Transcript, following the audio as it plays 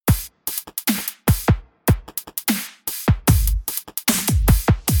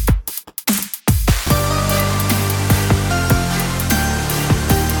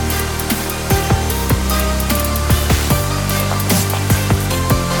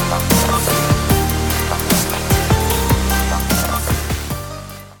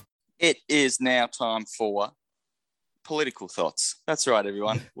now time for political thoughts. That's right,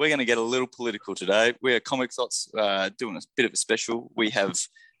 everyone. We're going to get a little political today. We're Comic Thoughts doing a bit of a special. We have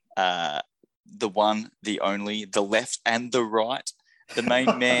the one, the only, the left and the right, the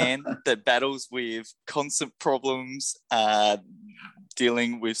main man that battles with constant problems,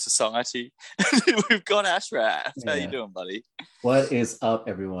 dealing with society. We've got Ashraf. How you doing, buddy? What is up,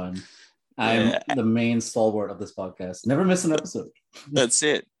 everyone? I'm the main stalwart of this podcast. Never miss an episode. That's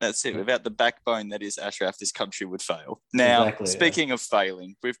it. Without the backbone that is Ashraf, this country would fail. Now, speaking of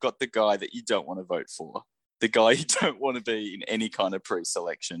failing, we've got the guy that you don't want to vote for. The guy you don't want to be in any kind of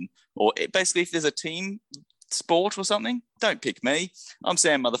pre-selection. Or basically, if there's a team sport or something, don't pick me. I'm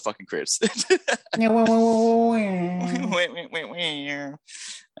Sam motherfucking Chris. I'm going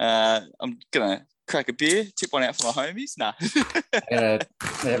to crack a beer, tip one out for my homies. Nah. I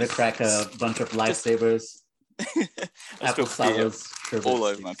gotta crack a bunch of lifesavers. Apple sours all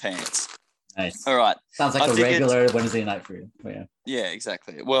over my pants. Nice. All right. Sounds like a regular Wednesday night for you. Yeah,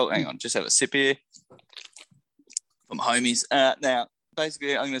 exactly. Well, hang on. Just have a sip here for my homies. Now,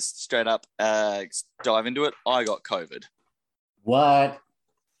 basically, I'm going to straight up dive into it. I got COVID. What?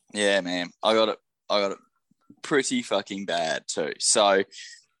 Yeah, man. I got it pretty fucking bad too. So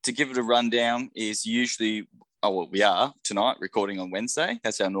to give it a rundown is usually, we are tonight recording on Wednesday.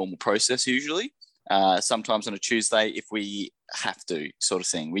 That's our normal process usually. Sometimes on a Tuesday if we have to, sort of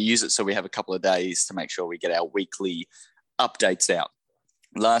thing. We use it so we have a couple of days to make sure we get our weekly updates out.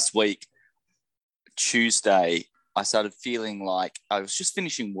 Last week, Tuesday, I started feeling like I was just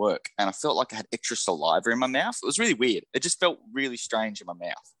finishing work and I felt like I had extra saliva in my mouth. It was really weird. It just felt really strange in my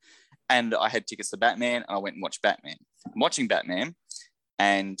mouth. And I had tickets to Batman and I went and watched Batman. I'm watching Batman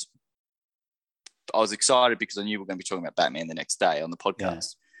and I was excited because I knew we were going to be talking about Batman the next day on the podcast. Yeah.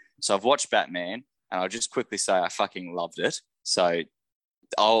 So I've watched Batman and I'll just quickly say I fucking loved it. So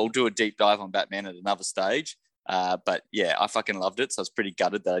I'll do a deep dive on Batman at another stage. But yeah, I fucking loved it. So I was pretty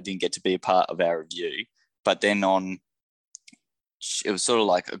gutted that I didn't get to be a part of our review. But then it was sort of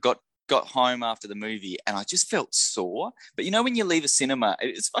like I got home after the movie and I just felt sore. But you know when you leave a cinema,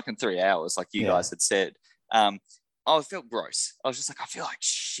 it's fucking 3 hours like you guys had said. I felt gross. I was just like, I feel like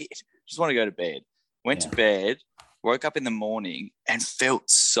shit. Just want to go to bed. Went to bed, woke up in the morning and felt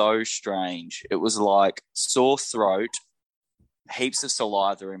so strange. It was like sore throat, heaps of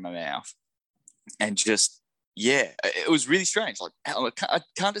saliva in my mouth, and just, it was really strange. Like I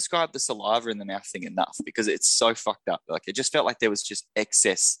can't describe the saliva in the mouth thing enough because it's so fucked up. Like it just felt like there was just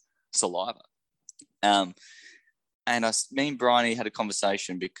excess saliva. And me and Bryony had a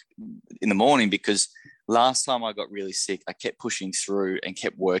conversation in the morning because last time I got really sick, I kept pushing through and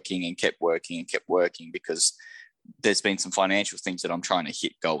kept working because there's been some financial things that I'm trying to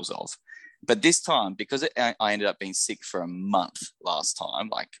hit goals of. But this time, because I ended up being sick for a month last time,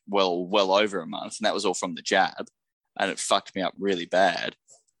 like well over a month, and that was all from the jab, and it fucked me up really bad.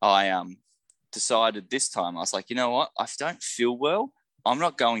 I decided this time, I was like, you know what? I don't feel well. I'm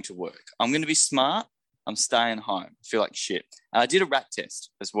not going to work. I'm going to be smart. I'm staying home. I feel like shit. And I did a rat test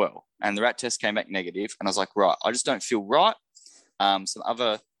as well, and the rat test came back negative. And I was like, right, I just don't feel right. Some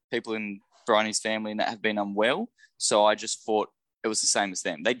other people in Bryony's family that have been unwell, so I just thought it was the same as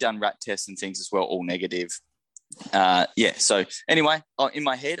them. They'd done rat tests and things as well, all negative. So anyway, in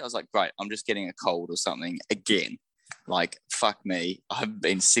my head, I was like, great, I'm just getting a cold or something again. Like, fuck me. I've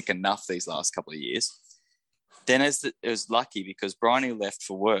been sick enough these last couple of years. Then it was lucky because Bryony left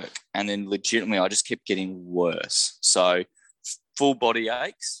for work and then legitimately I just kept getting worse. So full body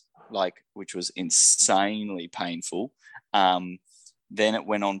aches, which was insanely painful. Then it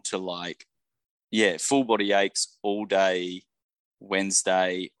went on to full body aches all day,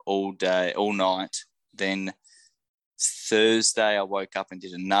 Wednesday, all day, all night. Then Thursday I woke up and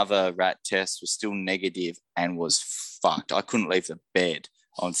did another rat test, was still negative and was fucked. I couldn't leave the bed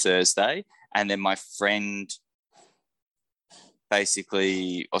on Thursday. And then my friend,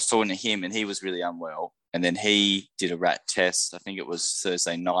 basically, I was talking to him and he was really unwell. And then he did a rat test. I think it was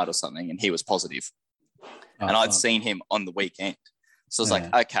Thursday night or something. And he was positive. And I'd seen him on the weekend. So I was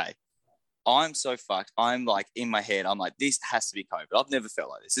like, okay, I'm so fucked. I'm like in my head, I'm like, this has to be COVID. I've never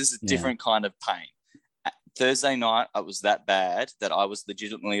felt like this. This is a different kind of pain. Thursday night, it was that bad that I was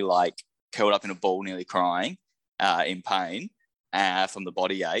legitimately curled up in a ball, nearly crying in pain. From the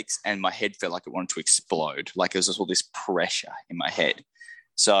body aches, and my head felt like it wanted to explode. Like it was just all this pressure in my head.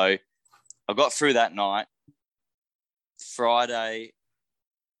 So I got through that night. Thursday,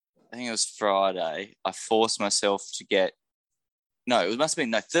 I forced myself to get,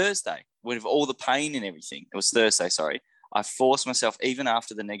 Thursday, with all the pain and everything. It was Thursday, sorry. I forced myself, even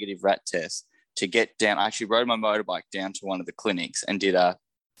after the negative rat test, to get down. I actually rode my motorbike down to one of the clinics and did a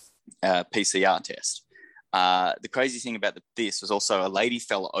PCR test. The crazy thing about this was also a lady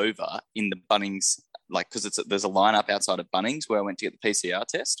fell over in the Bunnings, like, because there's a lineup outside of Bunnings where I went to get the PCR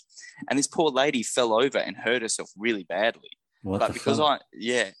test, and this poor lady fell over and hurt herself really badly. But because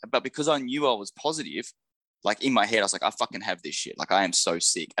I knew I was positive, like in my head, I was like, I fucking have this shit. Like I am so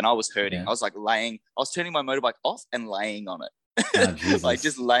sick, and I was hurting. Yeah. I was like I was turning my motorbike off and laying on it. Oh, like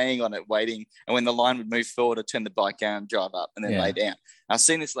just laying on it, waiting. And when the line would move forward, I'd turn the bike down, drive up, and then lay down. And I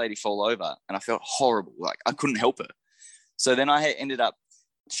seen this lady fall over, and I felt horrible. Like I couldn't help her. So then I ended up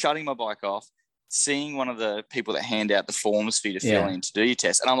shutting my bike off, seeing one of the people that hand out the forms for you to fill in to do your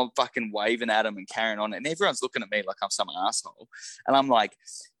test, and I'm fucking waving at them and carrying on, and everyone's looking at me like I'm some asshole, and I'm like,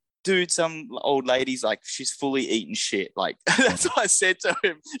 dude, some old lady's like, she's fully eaten shit. Like, that's what I said to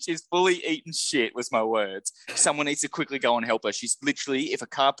him. She's fully eaten shit was my words. Someone needs to quickly go and help her. She's literally, if a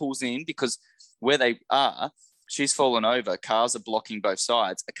car pulls in, because where they are, she's fallen over. Cars are blocking both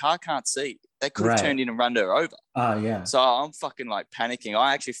sides. A car can't see. They could have turned in and run her over. So I'm fucking like panicking.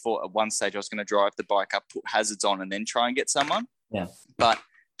 I actually thought at one stage I was going to drive the bike up, put hazards on, and then try and get someone. Yeah. But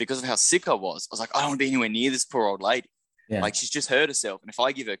because of how sick I was like, I don't want to be anywhere near this poor old lady. Yeah. Like she's just hurt herself. And if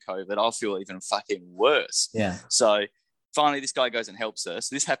I give her COVID, I'll feel even fucking worse. Yeah. So finally this guy goes and helps her.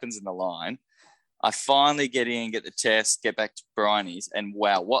 So this happens in the line. I finally get in, get the test, get back to Bryony's, and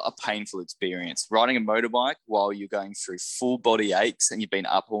wow, what a painful experience. Riding a motorbike while you're going through full body aches and you've been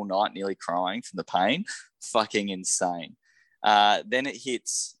up all night nearly crying from the pain. Fucking insane. Then it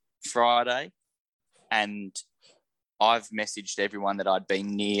hits Friday, and I've messaged everyone that I'd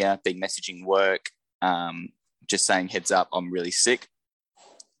been near, been messaging work, just saying, heads up, I'm really sick.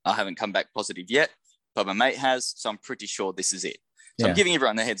 I haven't come back positive yet, but my mate has, so I'm pretty sure this is it. So I'm giving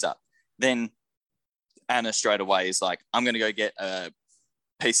everyone the heads up. Then Anna straight away is like, I'm going to go get a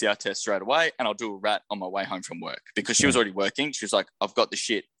PCR test straight away, and I'll do a rat on my way home from work, because she was already working. She was like, I've got the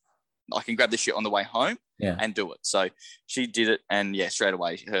shit. I can grab the shit on the way home and do it. So she did it, and yeah, straight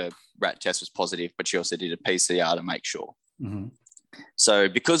away her rat test was positive, but she also did a PCR to make sure. Mm-hmm. So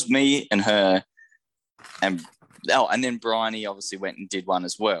because me and her and then Bryony obviously went and did one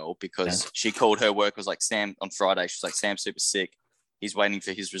as well, because she called her work, was like, Sam, on Friday, she's like, Sam's super sick. He's waiting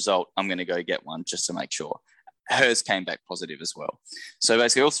for his result. I'm going to go get one just to make sure. Hers came back positive as well. So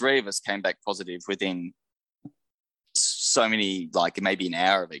basically all three of us came back positive within so many, like maybe an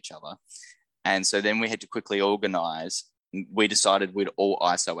hour of each other. And so then we had to quickly organize. We decided we'd all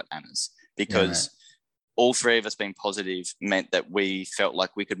ISO at Anna's, because all three of us being positive meant that we felt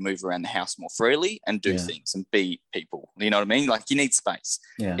like we could move around the house more freely and do things and be people. You know what I mean? Like, you need space.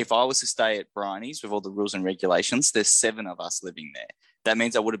 Yeah. If I was to stay at Bryony's with all the rules and regulations, there's 7 of us living there. That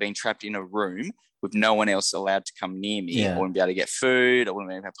means I would have been trapped in a room with no one else allowed to come near me. I wouldn't be able to get food. I wouldn't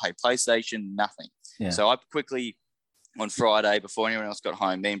be able to play PlayStation, nothing. Yeah. So I quickly, on Friday, before anyone else got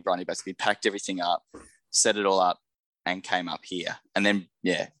home, me and Bryony basically packed everything up, set it all up, and came up here. And then,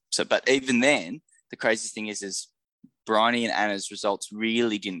 but even then, the craziest thing is Bryony and Anna's results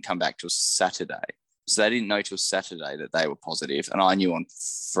really didn't come back till Saturday. So they didn't know till Saturday that they were positive, and I knew on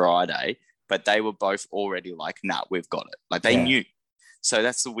Friday, but they were both already like, nah, we've got it. Like, they knew. So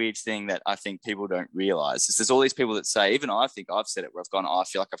that's the weird thing that I think people don't realize, is there's all these people that say, even I think I've said it, where I've gone, I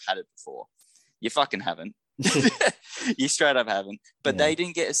feel like I've had it before. You fucking haven't. You straight up haven't. But they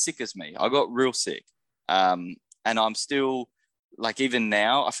didn't get as sick as me. I got real sick. And I'm still, like, even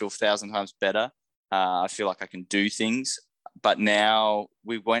now, I feel 1,000 times better. I feel like I can do things. But now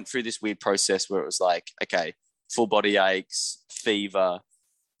we went through this weird process where it was like, okay, full body aches, fever.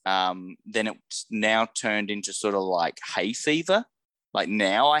 Then it now turned into sort of like hay fever. Like,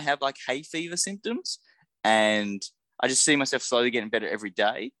 now I have like hay fever symptoms, and I just see myself slowly getting better every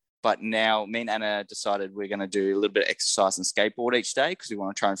day. But now me and Anna decided we're going to do a little bit of exercise and skateboard each day, because we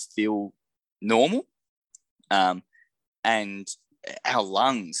want to try and feel normal. And our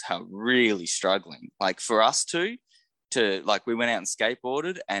lungs are really struggling. Like, for us to like, we went out and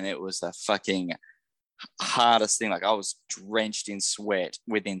skateboarded, and it was the fucking hardest thing. Like, I was drenched in sweat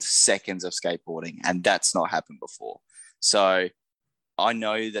within seconds of skateboarding, and that's not happened before. So I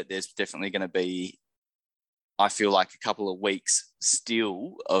know that there's definitely going to be, I feel like, a couple of weeks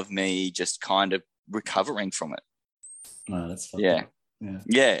still of me just kind of recovering from it. Oh, that's fucking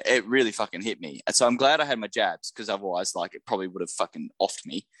Yeah, it really fucking hit me. And so I'm glad I had my jabs, because otherwise, like, it probably would have fucking offed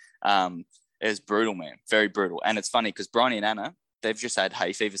me. It was brutal, man. Very brutal. And it's funny because Bryony and Anna, they've just had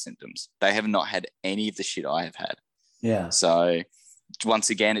hay fever symptoms. They have not had any of the shit I have had. Yeah. So once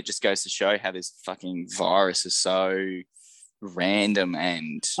again, it just goes to show how this fucking virus is so random.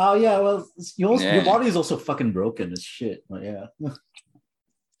 And well, your body is also fucking broken as shit. But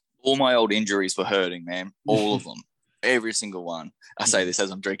all my old injuries were hurting, man. All of them. Every single one. I say this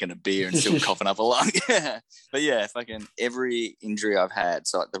as I'm drinking a beer and still coughing up a lung. But yeah, fucking every injury I've had.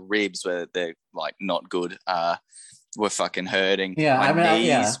 So like the ribs where they're like not good, were fucking hurting. Yeah, my I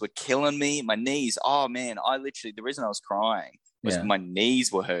mean, knees were killing me. My knees. Oh man, the reason I was crying was my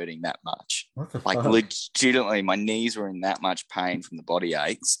knees were hurting that much. What the like fuck? legitimately, my knees were in that much pain from the body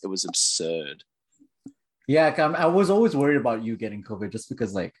aches. It was absurd. Yeah, I was always worried about you getting COVID just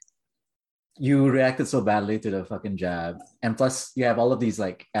because like you reacted so badly to the fucking jab, and plus you have all of these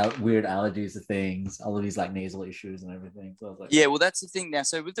like weird allergies to things, all of these like nasal issues and everything. So I was like, yeah, well, that's the thing now.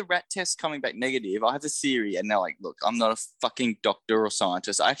 So with the rat test coming back negative, I have a theory, and they're like, look, I'm not a fucking doctor or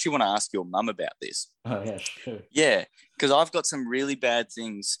scientist. I actually want to ask your mum about this. oh yeah, sure. Yeah, because I've got some really bad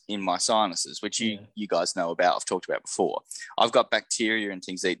things in my sinuses, which you guys know about. I've talked about before. I've got bacteria and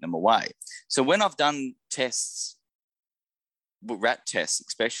things eating them away. So when I've done tests, rat tests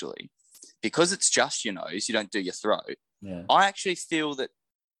especially, because it's just your nose, you don't do your throat. Yeah. I actually feel that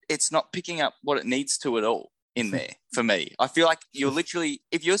it's not picking up what it needs to at all in there for me. I feel like you're literally,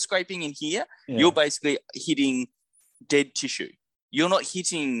 if you're scraping in here, you're basically hitting dead tissue. You're not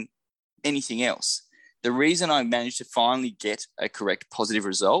hitting anything else. The reason I managed to finally get a correct positive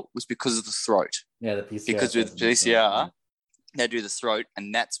result was because of the throat. Yeah, the PCR. Because with PCR, they do the throat,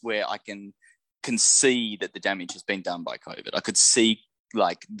 and that's where I can see that the damage has been done by COVID. I could see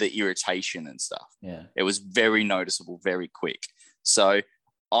like the irritation and stuff. Yeah. It was very noticeable, very quick. So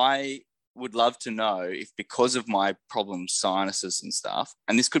I would love to know if, because of my problems, sinuses and stuff,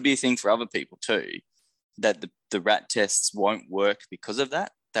 and this could be a thing for other people too, that the rat tests won't work because of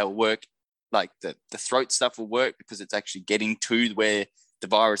that. They'll work, like the throat stuff will work because it's actually getting to where the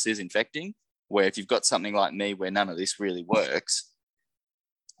virus is infecting, where if you've got something like me where none of this really works,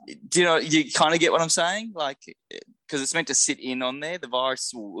 do you know, you kind of get what I'm saying? Like, because it's meant to sit in on there. The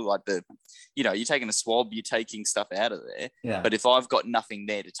virus will, like you're taking a swab, you're taking stuff out of there. Yeah. But if I've got nothing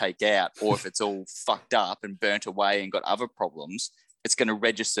there to take out, or if it's all fucked up and burnt away and got other problems, it's going to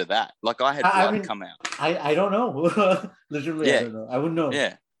register that. Like I had blood come out. I don't know. Literally, I don't know. I wouldn't know.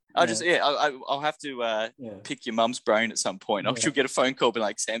 Yeah. I'll have to pick your mum's brain at some point. I should get a phone call, be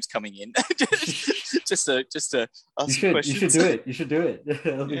like, Sam's coming in, just to ask questions. You should do it.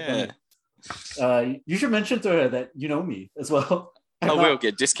 It'll be funny. You should mention to her that you know me as well. I will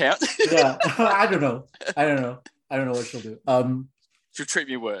get a discount. Yeah, I don't know what she'll do. She'll treat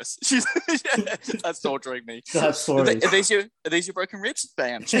me worse. That's torturing me. Are these your broken ribs?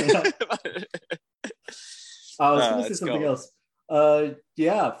 Bam. I was gonna say something else.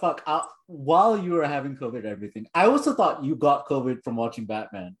 While you were having COVID and everything, I also thought you got COVID from watching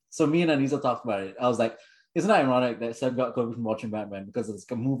Batman. So me and Anisa talked about it. I was like, isn't it ironic that Seb got COVID from watching Batman, because it's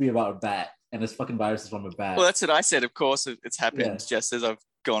a movie about a bat and this fucking virus is from a bat? Well, that's what I said. Of course, it's happened just as I've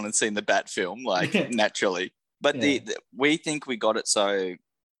gone and seen the Bat film, like naturally. But we think we got it. So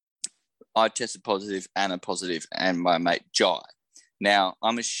I tested positive, Anna positive, and my mate Jai. Now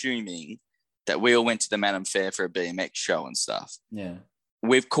I'm assuming that we all went to the Madam Fair for a BMX show and stuff. Yeah.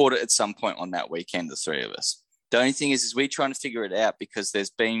 We've caught it at some point on that weekend, the three of us. The only thing is we're trying to figure it out, because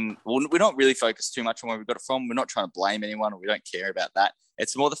we're not really focused too much on where we got it from. We're not trying to blame anyone, or we don't care about that.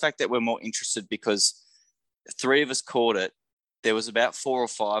 It's more the fact that we're more interested because three of us caught it. There was about 4 or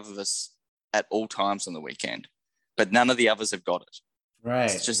 5 of us at all times on the weekend, but none of the others have got it.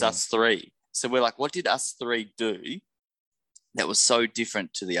 Right. It's just us three. So we're like, what did us three do that was so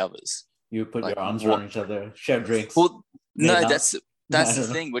different to the others? You put your arms around each other, share drinks. Well, no, that's the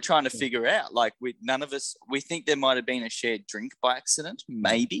thing we're trying to figure out. Like, none of us, we think there might have been a shared drink by accident,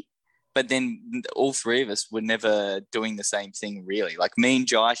 maybe, but then all three of us were never doing the same thing, really. Like, me and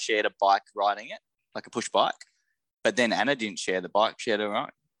Jai shared a bike riding it, like a push bike, but then Anna didn't share the bike, she had her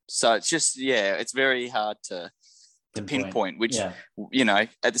own. So it's just, it's very hard to pinpoint, which, at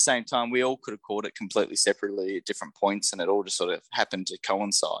the same time, we all could have caught it completely separately at different points, and it all just sort of happened to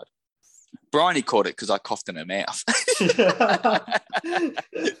coincide. Bryony caught it because I coughed in her mouth. I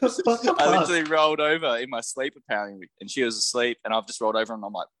literally rolled over in my sleep, apparently, and she was asleep, and I've just rolled over and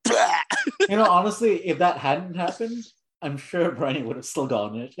I'm like, bah! Honestly, if that hadn't happened, I'm sure Bryony would have still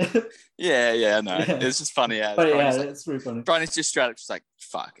gotten it. I know. It's just funny. It's pretty funny. Bryony's just straight up just like,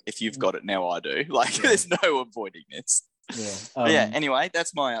 fuck, if you've got it now, I do. Like, there's no avoiding this. Anyway,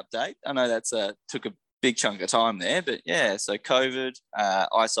 that's my update. I know that's took a big chunk of time there, but so COVID,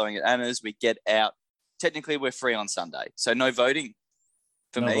 ISOing at Anna's, we get out. Technically, we're free on Sunday, so no voting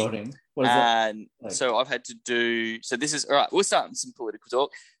for me. No voting. What is that? Like? So I've had to do. So this is all right. We'll start with some political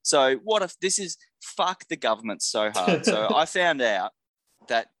talk. So what if this is fuck the government so hard? So I found out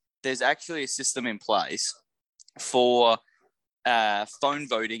that there's actually a system in place for phone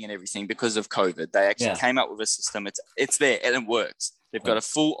voting and everything because of COVID. They actually came up with a system. It's there and it works. They've got a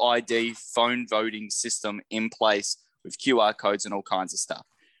full ID phone voting system in place with QR codes and all kinds of stuff.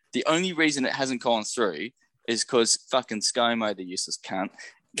 The only reason it hasn't gone through is because fucking ScoMo, the useless cunt,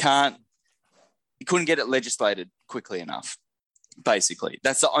 couldn't get it legislated quickly enough. Basically,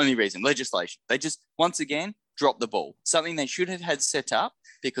 that's the only reason. Legislation. They just once again dropped the ball. Something they should have had set up,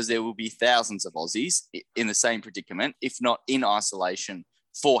 because there will be thousands of Aussies in the same predicament, if not in isolation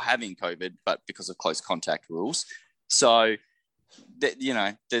for having COVID, but because of close contact rules. So,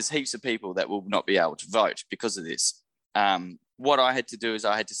 there's heaps of people that will not be able to vote because of this. What I had to do is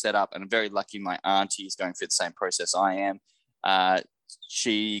I had to set up, and I'm very lucky my auntie is going through the same process I am.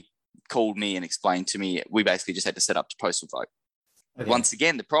 She called me and explained to me, we basically just had to set up the postal vote. Okay. Once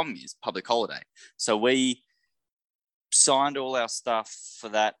again, the problem is public holiday. So we signed all our stuff for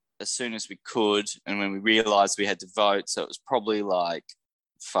that as soon as we could. And when we realized we had to vote, so it was probably like,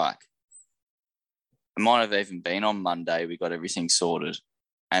 fuck. It might have even been on Monday. We got everything sorted.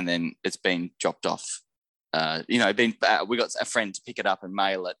 And then it's been dropped off. We got a friend to pick it up and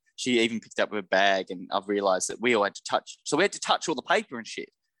mail it. She even picked up her bag, and I've realized that we all had to touch. So we had to touch all the paper and shit.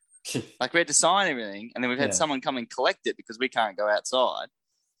 Like we had to sign everything, and then we've had someone come and collect it because we can't go outside,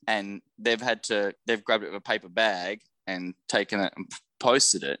 and they've grabbed it with a paper bag and taken it and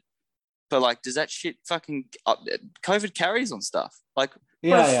posted it. But like, does that shit fucking COVID carries on stuff? Like,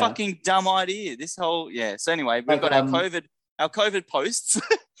 what a fucking dumb idea. This whole So anyway, we've got our COVID posts.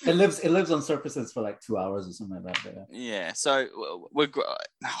 It lives on surfaces for like 2 hours or something like that. Yeah. So we're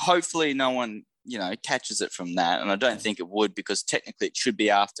hopefully no one catches it from that, and I don't think it would, because technically it should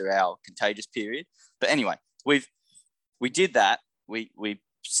be after our contagious period. But anyway, we did that. We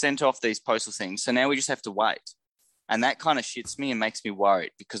sent off these postal things, so now we just have to wait, and that kind of shits me and makes me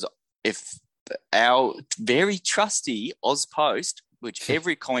worried, because if our very trusty AusPost, which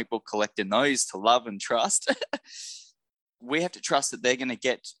every comic book collector knows to love and trust, we have to trust that they're going to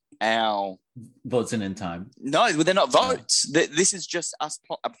get our votes in time. No, they're not votes. This is just us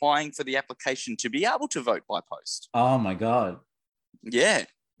applying for the application to be able to vote by post. Oh my God. Yeah.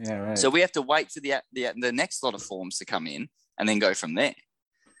 Yeah, right. So we have to wait for the next lot of forms to come in and then go from there.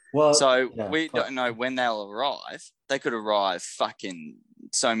 Well, so we don't know when they'll arrive. They could arrive fucking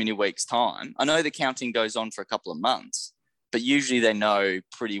so many weeks' time. I know the counting goes on for a couple of months, but usually they know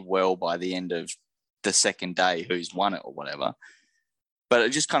pretty well by the end of the second day who's won it or whatever. But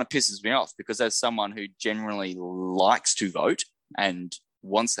it just kind of pisses me off, because as someone who generally likes to vote and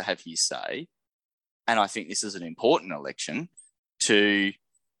wants to have his say, and I think this is an important election, to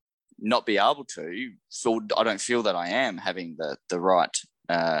not be able to, so I don't feel that I am having the right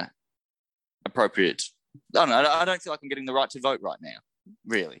appropriate. I don't know. I don't feel like I'm getting the right to vote right now.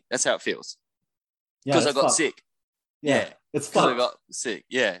 Really, that's how it feels. Because I got sick. Yeah, it's fun. I got sick.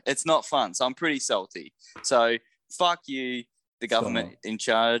 Yeah, it's not fun. So I'm pretty salty. So fuck you, the government in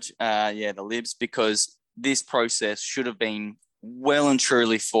charge. The Libs, because this process should have been well and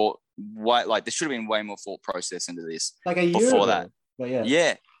truly fought. Like there should have been way more thought process into this, like a year before ago. that. But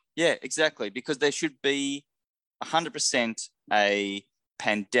yeah, exactly. Because there should be 100% a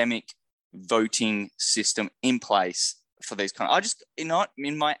pandemic voting system in place for these kind of. I just,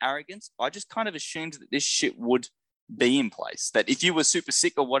 in my arrogance, I just kind of assumed that this shit would be in place. That if you were super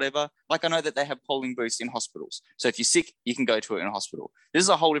sick or whatever, like I know that they have polling booths in hospitals. So if you're sick, you can go to it in a hospital. This is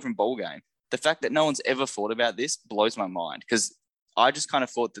a whole different ballgame. The fact that no one's ever thought about this blows my mind, because I just kind of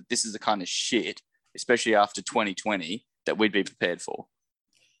thought that this is the kind of shit, especially after 2020, that we'd be prepared for.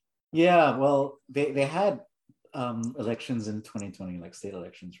 Yeah, well, they had elections in 2020, like state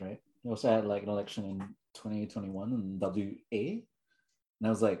elections, right? They also had like an election in 2021 in WA. And I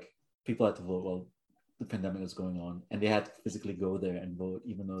was like, people had to vote while the pandemic was going on, and they had to physically go there and vote,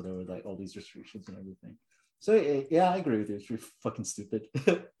 even though there were like all these restrictions and everything. So yeah, I agree with you. It's really fucking stupid.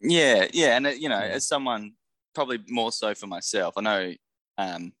 yeah. And as someone, probably more so for myself, I know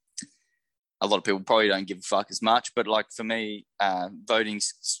a lot of people probably don't give a fuck as much, but like for me,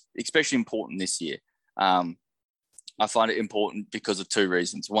 voting's especially important this year. I find it important because of two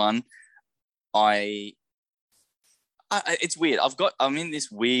reasons. One, it's weird. I'm in this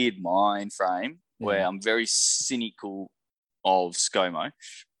weird mind frame where I'm very cynical of ScoMo,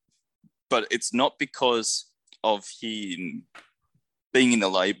 but it's not because of him being in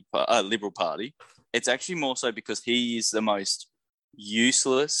the Liberal Party. It's actually more so because he is the most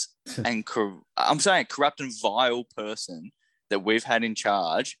useless and corrupt and vile person that we've had in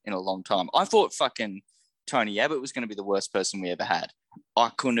charge in a long time. I thought fucking Tony Abbott was going to be the worst person we ever had. I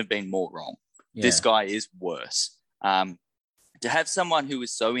couldn't have been more wrong. Yeah. This guy is worse. To have someone who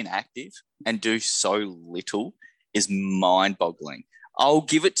is so inactive and do so little is mind-boggling. I'll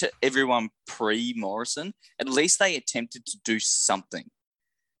give it to everyone pre-Morrison. At least they attempted to do something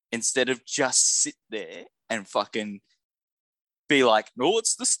instead of just sit there and fucking be like, no,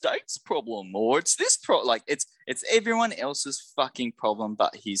 it's the state's problem, or it's this problem. Like, it's everyone else's fucking problem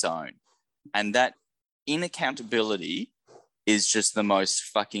but his own. And that inaccountability is just the most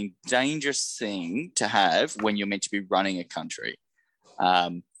fucking dangerous thing to have when you're meant to be running a country.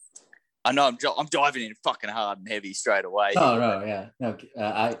 I know I'm diving in fucking hard and heavy straight away. I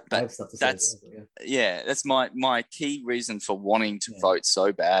have stuff to say. That's my key reason for wanting to vote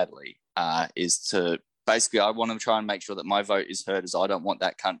so badly is to basically, I want to try and make sure that my vote is heard, as I don't want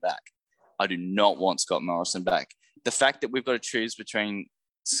that cunt back. I do not want Scott Morrison back. The fact that we've got to choose between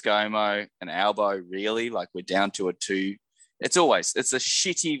ScoMo and Albo, really, like we're down to a two. It's a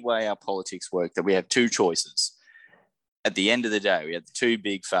shitty way our politics work that we have two choices. At the end of the day, we have the two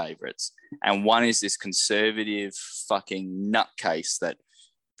big favourites. And one is this conservative fucking nutcase that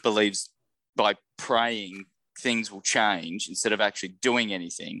believes by praying things will change instead of actually doing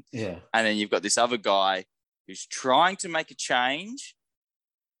anything. Yeah. And then you've got this other guy who's trying to make a change,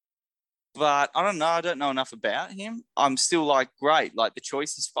 but I don't know enough about him. I'm still like, great, like the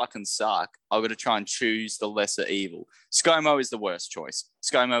choices fucking suck. I've got to try and choose the lesser evil. ScoMo is the worst choice.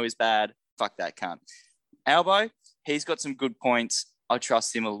 ScoMo is bad. Fuck that cunt. Albo, he's got some good points. I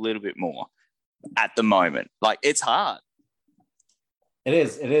trust him a little bit more at the moment. Like, it's hard. It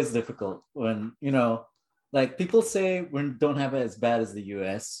is difficult when, like people say we don't have it as bad as the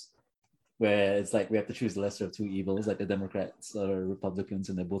US, where it's like we have to choose the lesser of two evils, like the Democrats or Republicans,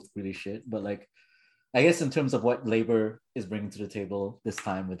 and they're both really shit. But like, I guess in terms of what Labor is bringing to the table this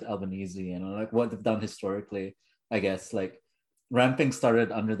time with Albanese and like what they've done historically, I guess like ramping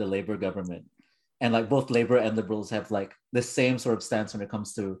started under the Labor government. And like both Labor and Liberals have like the same sort of stance when it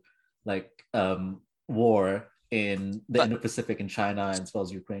comes to like war in the Indo-Pacific and China as well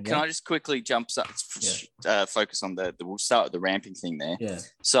as Ukraine. Can I just quickly focus on we'll start with the ramping thing there. Yeah.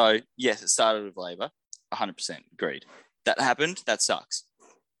 So yes, it started with Labor, 100% agreed. That happened, that sucks.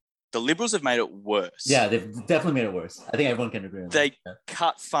 The Liberals have made it worse. Yeah, they've definitely made it worse. I think everyone can agree on that. They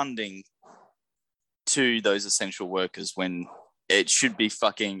cut funding to those essential workers when it should be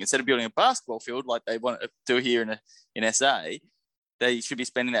fucking, instead of building a basketball field like they want to do here in SA, they should be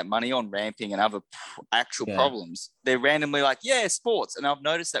spending that money on ramping and other actual problems. They're randomly like, sports. And I've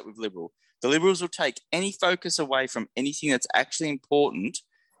noticed that with Liberal. The Liberals will take any focus away from anything that's actually important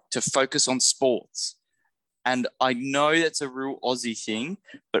to focus on sports. And I know that's a real Aussie thing,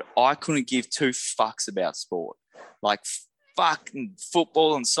 but I couldn't give two fucks about sport. Like fucking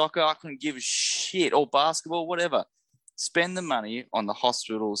football and soccer, I couldn't give a shit, or basketball, whatever. Spend the money on the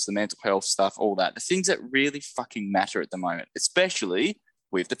hospitals, the mental health stuff, all that. The things that really fucking matter at the moment, especially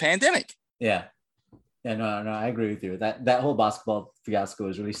with the pandemic. Yeah. Yeah, no, I agree with you. That whole basketball fiasco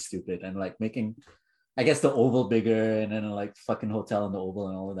is really stupid, and like making, I guess, the Oval bigger and then like fucking hotel in the Oval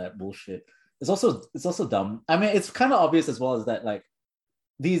and all of that bullshit. It's also dumb. I mean, it's kind of obvious as well as that like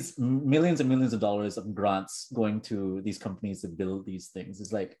these millions and millions of dollars of grants going to these companies to build these things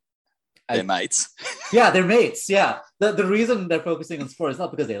is like they're mates. Yeah, they're mates. Yeah. The reason they're focusing on sport is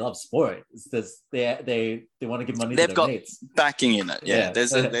not because they love sport. It's because they want to give money to their mates. They've got backing in it. Yeah.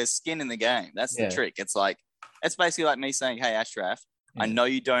 There's skin in the game. That's the trick. It's basically like me saying, hey, Ashraf, I know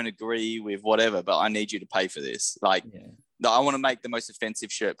you don't agree with whatever, but I need you to pay for this. Like, I want to make the most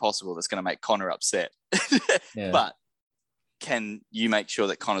offensive shirt possible that's going to make Connor upset. But can you make sure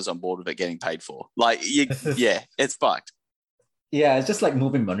that Connor's on board with it getting paid for? Like, it's fucked. Yeah, it's just like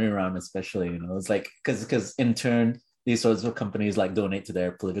moving money around, especially, it's like because in turn these sorts of companies like donate to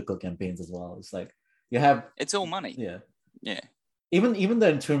their political campaigns as well. It's like it's all money. Yeah. Even the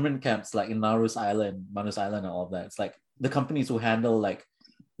internment camps like in Manus Island and all of that. It's like the companies who handle like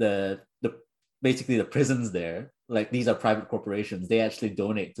the basically the prisons there. Like these are private corporations. They actually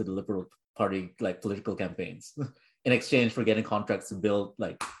donate to the Liberal Party like political campaigns in exchange for getting contracts to build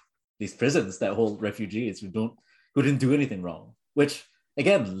like these prisons that hold refugees who didn't do anything wrong. Which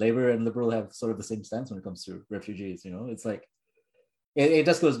again, Labor and Liberal have sort of the same stance when it comes to refugees. It's like it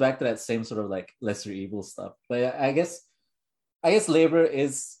just goes back to that same sort of like lesser evil stuff. But I guess Labor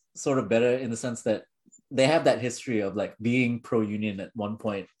is sort of better in the sense that they have that history of like being pro-union at one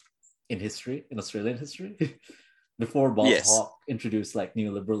point in Australian history, before Bob Hawke introduced like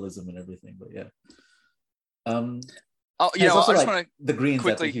neoliberalism and everything. But I just want to the Greens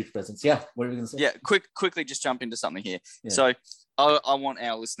have a huge presence. Yeah, what are you going to say? Yeah, quickly just jump into something here. Yeah. So I want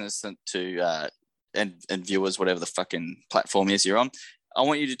our listeners to and viewers, whatever the fucking platform is you're on, I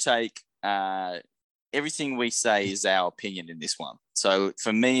want you to take everything we say is our opinion in this one. So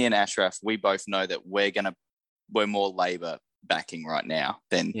for me and Ashraf, we both know that we're going to we're more Labor backing right now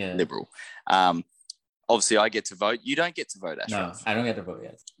than Yeah. Liberal. Obviously, I get to vote. You don't get to vote, Ashraf. No, I don't get to vote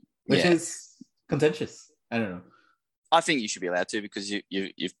yet, which is contentious. I don't know. I think you should be allowed to because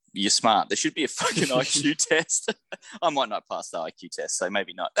you're smart. There should be a fucking IQ test. I might not pass the IQ test, so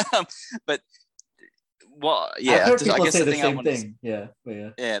maybe not. But what? Yeah, I've heard people I guess say the thing same thing. Yeah.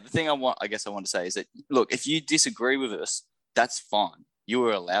 The thing I want to say is that look, if you disagree with us, that's fine. You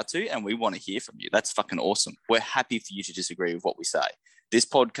are allowed to, and we want to hear from you. That's fucking awesome. We're happy for you to disagree with what we say. This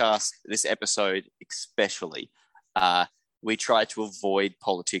podcast, this episode especially, we try to avoid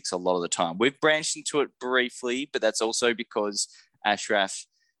politics a lot of the time. We've branched into it briefly, but that's also because Ashraf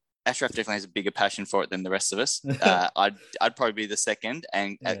definitely has a bigger passion for it than the rest of us. I'd probably be the second,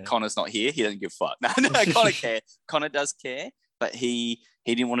 and Connor's not here. He doesn't give a fuck. No, Connor care. Connor does care, but he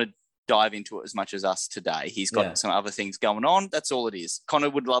didn't want to dive into it as much as us today. He's got some other things going on. That's all it is. Connor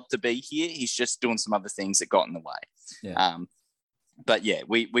would love to be here. He's just doing some other things that got in the way. Yeah. But yeah,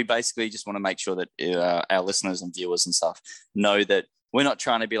 we basically just want to make sure that our listeners and viewers and stuff know that we're not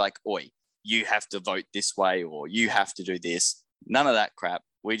trying to be like, oi, you have to vote this way or you have to do this. None of that crap.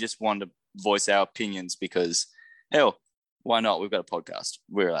 We just want to voice our opinions because, hell, why not? We've got a podcast.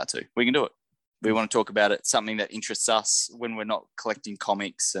 We're allowed to. We can do it. We want to talk about it, something that interests us when we're not collecting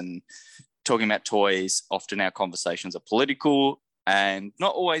comics and talking about toys. Often our conversations are political and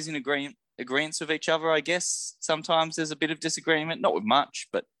not always in agreement with each other, I guess. Sometimes there's a bit of disagreement, not with much,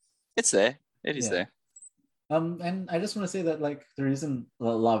 but it's there. It is there. And I just want to say that like the reason a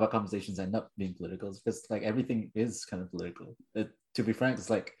lot of our conversations end up being political is because like everything is kind of political. To be frank,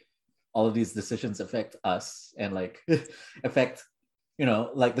 it's like all of these decisions affect us and like affect,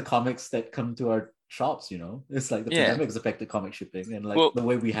 like the comics that come to our shops, it's like the pandemic has affected comic shipping and like the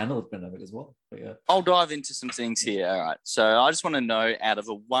way we handle the pandemic as well. But yeah, I'll dive into some things here. All right. So I just want to know out of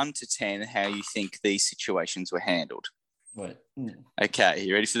a 1 to 10, how you think these situations were handled. Right. Okay.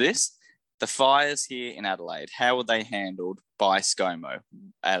 You ready for this? The fires here in Adelaide, how were they handled by ScoMo?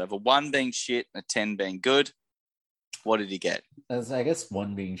 Out of a 1 being shit and a 10 being good, what did he get? As I guess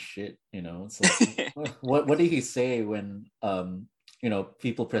 1 being shit, it's like, what did he say when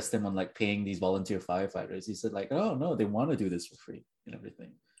people pressed him on like paying these volunteer firefighters? He said like, oh no, they want to do this for free and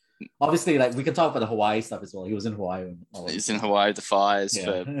everything. Obviously, like we can talk about the Hawaii stuff as well. He was in Hawaii. He's in Hawaii, the fires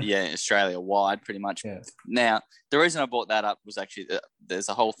for Australia wide, pretty much. Yeah. Now, the reason I brought that up was actually there's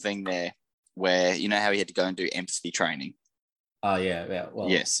a whole thing there where how he had to go and do empathy training. Oh yeah. Well,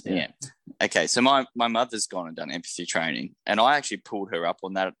 yes, yeah. Okay, so my mother's gone and done empathy training, and I actually pulled her up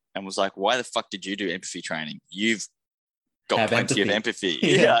on that and was like, "Why the fuck did you do empathy training? You've got plenty of empathy."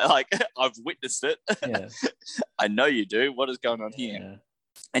 Yeah, like I've witnessed it. Yeah. I know you do. What is going on here? Yeah.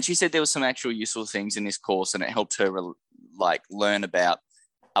 And she said there was some actual useful things in this course, and it helped her learn about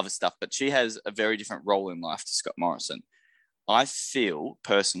other stuff. But she has a very different role in life to Scott Morrison. I feel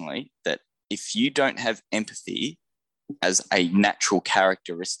personally that if you don't have empathy as a natural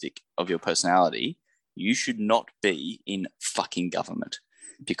characteristic of your personality, you should not be in fucking government,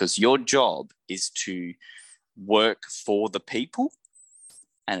 because your job is to work for the people,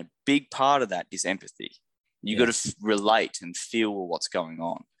 and a big part of that is empathy. You got to relate and feel what's going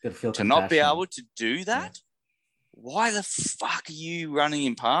on. To not be able to do that, why the fuck are you running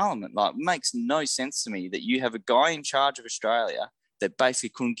in Parliament? Like, it makes no sense to me that you have a guy in charge of Australia that basically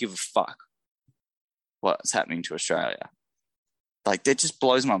couldn't give a fuck what's happening to Australia. Like, that just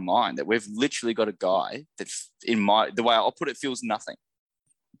blows my mind that we've literally got a guy that, the way I'll put it, feels nothing.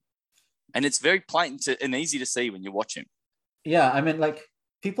 And it's very plain and easy to see when you watch him. Yeah, I mean, like,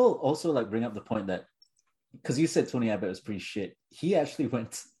 people also like bring up the point that, because you said Tony Abbott was pretty shit, he actually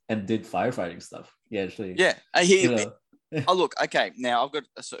went and did firefighting stuff. Oh, look, okay, now I've got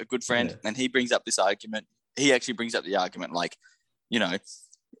a good friend, and he brings up this argument. He actually brings up the argument, like,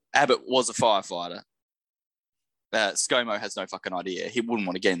 Abbott was a firefighter. ScoMo has no fucking idea. He wouldn't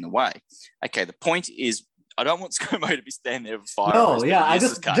want to get in the way. Okay, the point is, I don't want ScoMo to be standing there with fire. No, yeah, I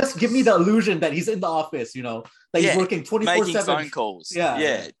just give me the illusion that he's in the office, that he's working 24/7. Making phone calls.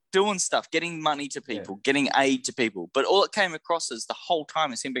 Yeah. Doing stuff, getting money to people, getting aid to people. But all it came across as the whole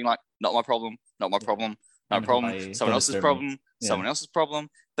time is him being like, not my problem, not my problem, no problem, someone else's problem, someone else's problem.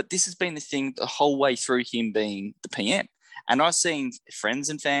 But this has been the thing the whole way through him being the PM. And I've seen friends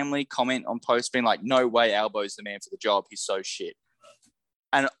and family comment on posts being like, no way Albo's the man for the job. He's so shit.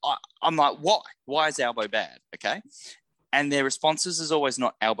 And I'm like, why? Why is Albo bad? Okay. And their responses is always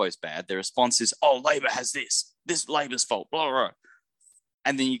not Albo's bad. Their response is, oh, Labor has this. This Labor's fault, blah, blah, blah.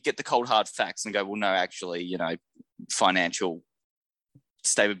 And then you get the cold, hard facts and go, well, no, actually, financial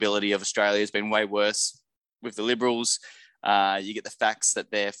stability of Australia has been way worse with the Liberals. You get the facts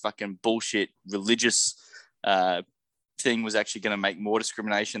that their fucking bullshit religious thing was actually going to make more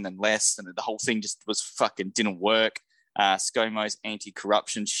discrimination than less, and the whole thing just was fucking didn't work. ScoMo's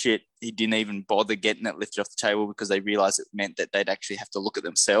anti-corruption shit, he didn't even bother getting it lifted off the table because they realized it meant that they'd actually have to look at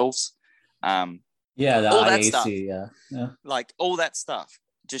themselves. The all IAC, that stuff, yeah. Like all that stuff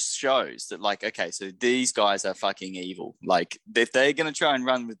just shows that, like, okay, so these guys are fucking evil. Like, if they're going to try and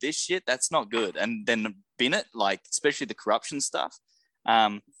run with this shit, that's not good. And then bin it, like, especially the corruption stuff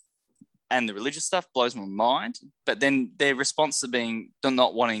and the religious stuff blows my mind. But then their response to being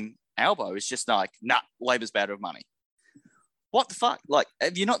not wanting Albo is just like, nah, Labor's bad with money. What the fuck? Like,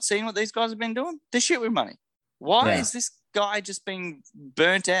 have you not seen what these guys have been doing? They're shit with money. Why is this guy just being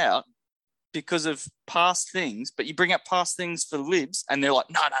burnt out because of past things? But you bring up past things for libs and they're like,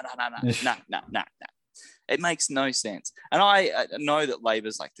 no. It makes no sense. And I know that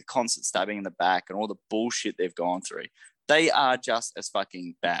Labor's like the constant stabbing in the back and all the bullshit they've gone through. They are just as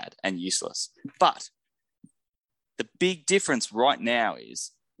fucking bad and useless. But the big difference right now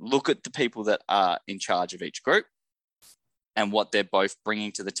is look at the people that are in charge of each group and what they're both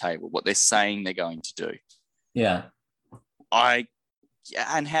bringing to the table, what they're saying they're going to do. Yeah.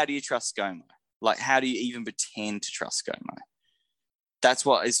 And how do you trust ScoMo? Like, how do you even pretend to trust ScoMo? That's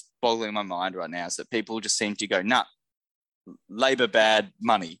what is boggling my mind right now, is that people just seem to go, nah, Labor bad,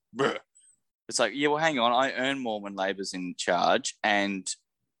 money. Bruh. It's like, yeah, well, hang on. I earn more when Labor's in charge and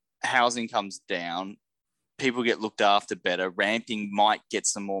housing comes down. People get looked after better. Ramping might get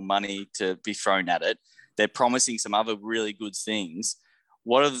some more money to be thrown at it. They're promising some other really good things.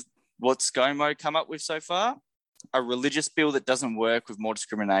 What's ScoMo come up with so far? A religious bill that doesn't work with more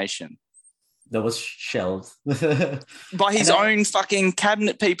discrimination. That was shelved. By his own fucking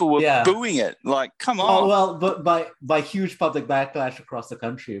cabinet people were booing it. Like, come on. Oh, well, but by huge public backlash across the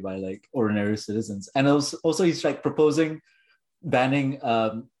country by like ordinary citizens. And also he's like proposing banning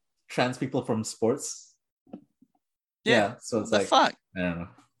trans people from sports. Yeah. So it's like, fuck? I don't know.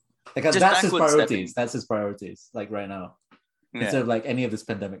 Like, that's his priorities. Stepping. That's his priorities, like right now. Instead of like any of this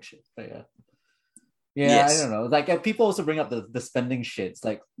pandemic shit. But yeah. Yeah, yes. I don't know. Like, people also bring up the spending shit. It's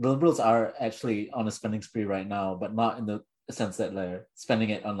like the Liberals are actually on a spending spree right now, but not in the sense that they're spending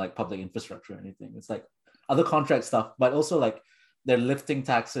it on like public infrastructure or anything. It's like other contract stuff, but also like they're lifting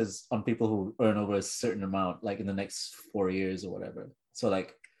taxes on people who earn over a certain amount, like in the next 4 years or whatever. So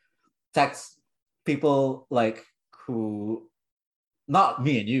like tax people like who, not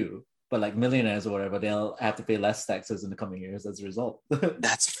me and you, but like millionaires or whatever, they'll have to pay less taxes in the coming years as a result.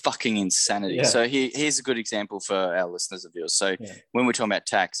 That's fucking insanity. Yeah. So here's a good example for our listeners of yours. So when we're talking about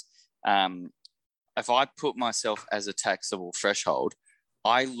tax, if I put myself as a taxable threshold,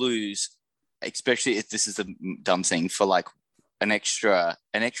 I lose, especially if this is a dumb thing, for like an extra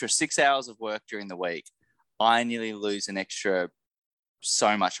 6 hours of work during the week, I nearly lose an extra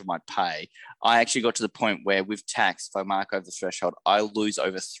so much of my pay. I actually got to the point where with tax, if I mark over the threshold, I lose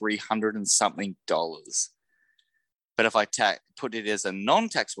over $300 and something. But if I put it as a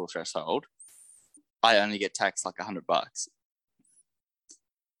non-taxable threshold, I only get taxed like $100.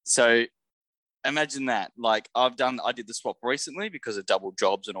 So imagine that. Like, I did the swap recently because of double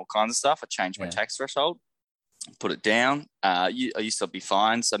jobs and all kinds of stuff. I changed my tax threshold, put it down. I used to be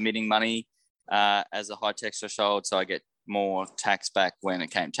fine submitting money as a high tax threshold, so I get more tax back when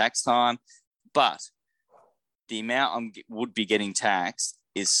it came tax time. But the amount I would be getting taxed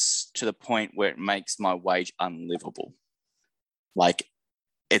is to the point where it makes my wage unlivable. Like,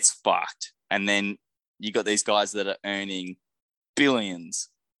 it's fucked. And then you got these guys that are earning billions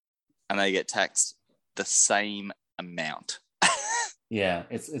and they get taxed the same amount. Yeah,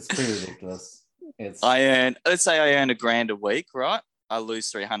 it's pretty ridiculous. Let's say I earn $1,000 a week, right? I lose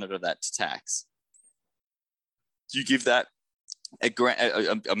 300 of that to tax. You give that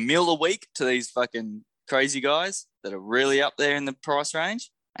a meal a week to these fucking crazy guys that are really up there in the price range,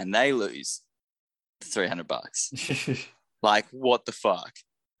 and they lose $300. Like, what the fuck?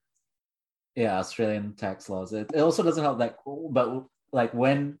 Yeah, Australian tax laws. It also doesn't help that, but like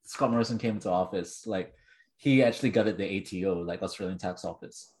when Scott Morrison came into office, like he actually gutted the ATO, like Australian Tax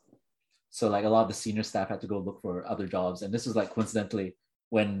Office. So like a lot of the senior staff had to go look for other jobs, and this was like coincidentally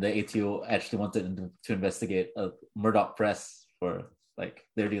when the ATO actually wanted to investigate Murdoch Press for like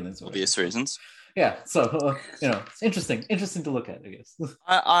their dealings. Obvious reasons. Yeah, so it's interesting to look at, I guess.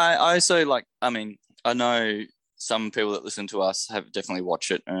 I also like. I mean, I know some people that listen to us have definitely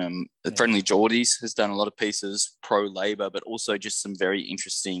watched it. Friendly Geordies has done a lot of pieces pro Labor, but also just some very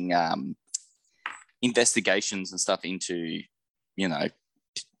interesting investigations and stuff into,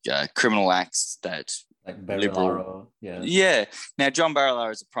 criminal acts that. Like Barilaro, yeah. Now, John Barilaro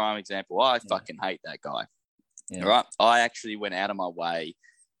is a prime example. I fucking hate that guy. Yeah. Right? I actually went out of my way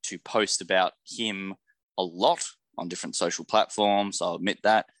to post about him a lot on different social platforms. I'll admit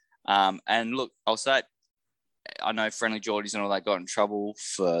that. And look, I'll say it, I know Friendly Geordies and all that got in trouble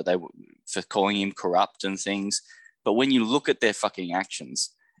for calling him corrupt and things. But when you look at their fucking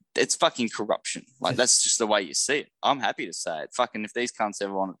actions, it's fucking corruption. Like, that's just the way you see it. I'm happy to say it. Fucking, if these cunts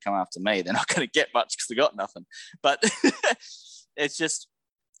ever want to come after me, they're not going to get much because they got nothing. But it just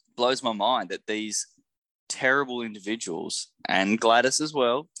blows my mind that these terrible individuals, and Gladys as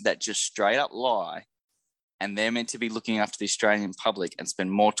well, that just straight up lie, and they're meant to be looking after the Australian public and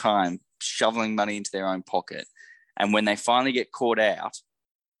spend more time shoveling money into their own pocket. And when they finally get caught out,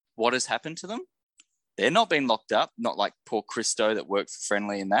 what has happened to them? They're not being locked up, not like poor Christo that worked for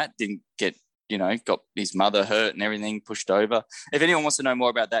Friendly and that didn't get, got his mother hurt and everything, pushed over. If anyone wants to know more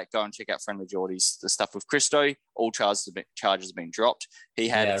about that, go and check out Friendly Geordies, the stuff with Christo. All charges have been dropped. He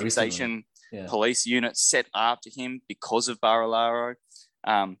had a fixation police unit set after him because of Barilaro.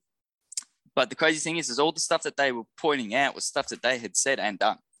 But the crazy thing is all the stuff that they were pointing out was stuff that they had said and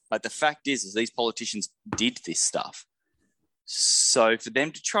done. Like, the fact is these politicians did this stuff. So for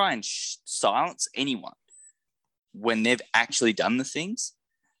them to try and silence anyone when they've actually done the things,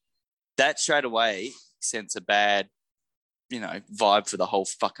 that straight away sends a bad, vibe for the whole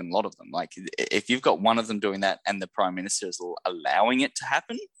fucking lot of them. Like, if you've got one of them doing that and the Prime Minister is allowing it to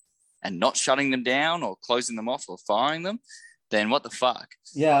happen and not shutting them down or closing them off or firing them, then what the fuck?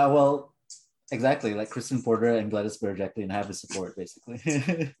 Yeah, well, exactly. Like Kristen Porter and Gladys Berejiklian have his support, basically.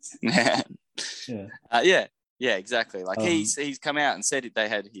 Yeah, exactly. Like, he's come out and said they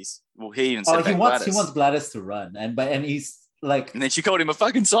had his. Well, he even said he wants Gladys to run, and he's like, and then she called him a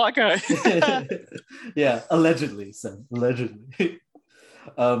fucking psycho. Yeah, allegedly. We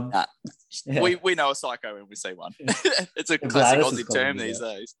know a psycho when we see one. It's a classic Aussie term these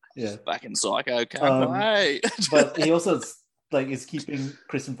days. Yeah, fucking psycho. Can't wait. But he also is keeping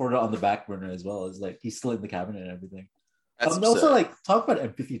Kristen Porter on the back burner as well. It's like he's still in the cabinet and everything. Also, like, talk about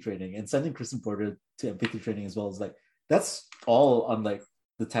empathy training and sending Kristen Porter to empathy training as well. Is like, that's all on like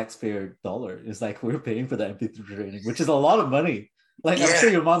the taxpayer dollar. It's like, we're paying for the empathy training, which is a lot of money. Like, I'm sure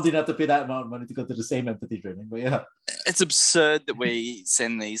your mom didn't have to pay that amount of money to go to the same empathy training, but yeah. It's absurd that we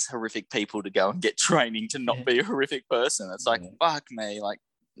send these horrific people to go and get training to not be a horrific person. It's like, fuck me. Like,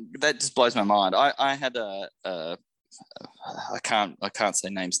 that just blows my mind. I had I can't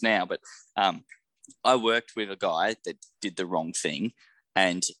say names now, but I worked with a guy that did the wrong thing,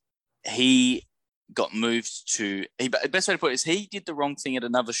 and he got moved to. The best way to put it is he did the wrong thing at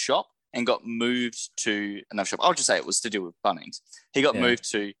another shop and got moved to another shop. I'll just say it was to do with Bunnings. He got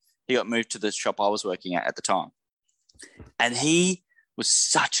moved to the shop I was working at the time, and he was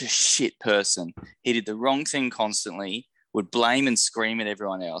such a shit person. He did the wrong thing constantly. Would blame and scream at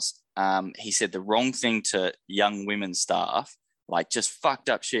everyone else. He said the wrong thing to young women staff, like just fucked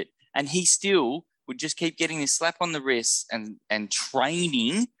up shit, and he still would just keep getting this slap on the wrist and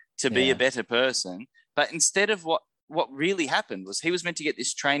training to be a better person. But instead of what really happened was he was meant to get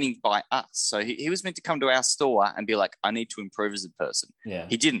this training by us. So he was meant to come to our store and be like, I need to improve as a person. Yeah.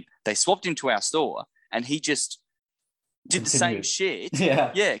 He didn't. They swapped him to our store and he just did the same shit.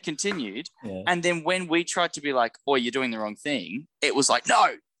 Yeah. Continued. Yeah. And then when we tried to be like, oh, you're doing the wrong thing, it was like,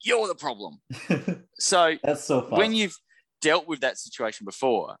 no, you're the problem. So that's so fun. When you've dealt with that situation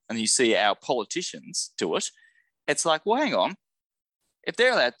before and you see our politicians do it, it's like, well, hang on, if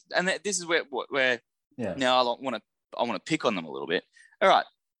they're allowed, and this is where now I want to pick on them a little bit. All right,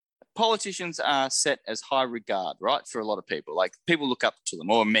 politicians are set as high regard, right, for a lot of people. Like, people look up to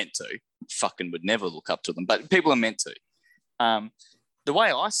them, or are meant to. Fucking would never look up to them, but people are meant to. The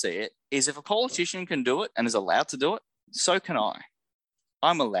way I see it is, if a politician can do it and is allowed to do it, so can I.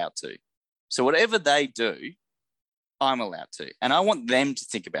 I'm allowed to. So whatever they do, I'm allowed to. And I want them to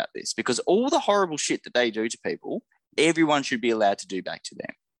think about this, because all the horrible shit that they do to people, everyone should be allowed to do back to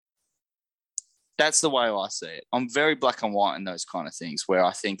them. That's the way I see it. I'm very black and white in those kind of things, where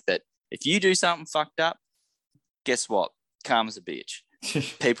I think that if you do something fucked up, guess what? Karma's a bitch.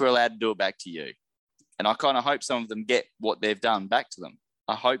 People are allowed to do it back to you. And I kind of hope some of them get what they've done back to them.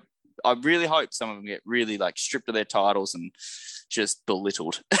 I really hope some of them get really like stripped of their titles and just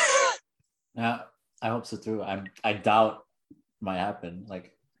belittled. Yeah, I hope so too. I doubt might happen.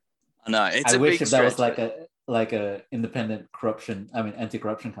 Like, I know I wish if that was like a independent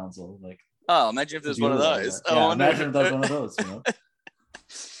anti-corruption council. Like, oh, imagine if there's one of those. Yeah, imagine if there's one of those.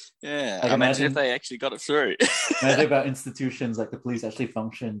 Yeah, like, imagine if they actually got it through. Imagine about institutions like the police actually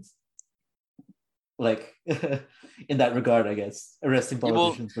functioned like in that regard, I guess, arresting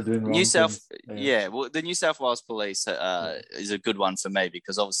politicians for doing wrong things. The New South Wales Police is a good one for me,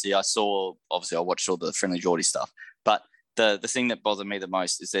 because obviously I watched all the Friendly Geordie stuff, but the thing that bothered me the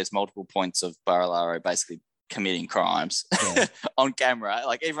most is there's multiple points of Barilaro basically committing crimes on camera.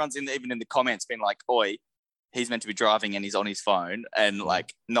 Like everyone's even in the comments being like, "Oi, he's meant to be driving and he's on his phone and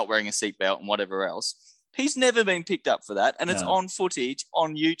like not wearing a seatbelt and whatever else." He's never been picked up for that, and it's on footage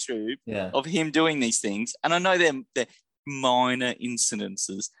on YouTube of him doing these things. And I know they're minor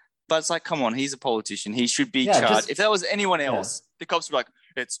incidences, but it's like, come on, he's a politician. He should be charged. If that was anyone else, the cops would be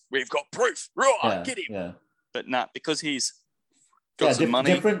like, we've got proof. Right, get him. Yeah. But because he's got some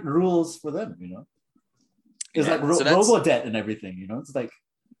money. Different rules for them, you know? It's like Robodebt and everything, you know? It's like,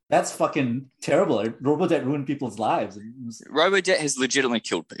 that's fucking terrible. Robodebt ruined people's lives. Robodebt has legitimately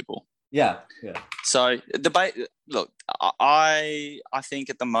killed people. Yeah. So look, I think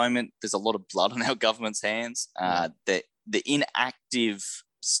at the moment there's a lot of blood on our government's hands. The inactive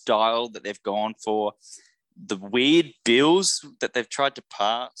style that they've gone for, the weird bills that they've tried to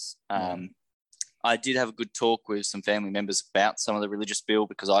pass. I did have a good talk with some family members about some of the religious bill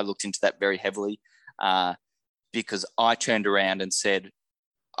because I looked into that very heavily because I turned around and said,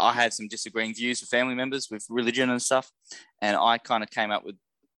 I had some disagreeing views with family members with religion and stuff. And I kind of came up with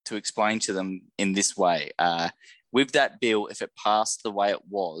to explain to them in this way. With that bill, if it passed the way it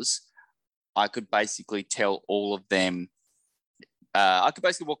was, I could basically tell all of them, I could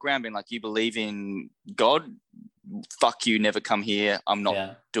basically walk around being like, you believe in God? Fuck you, never come here. I'm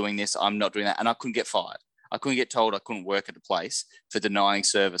not doing this. I'm not doing that. And I couldn't get fired. I couldn't get told I couldn't work at a place for denying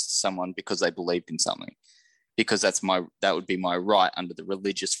service to someone because they believed in something. Because that would be my right under the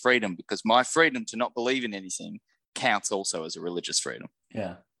religious freedom, because my freedom to not believe in anything counts also as a religious freedom.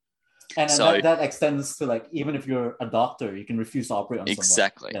 Yeah. And so, that extends to like, even if you're a doctor, you can refuse to operate on someone.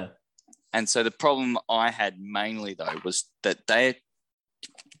 Exactly. Yeah. And so the problem I had mainly though was that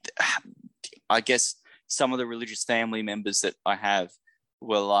I guess some of the religious family members that I have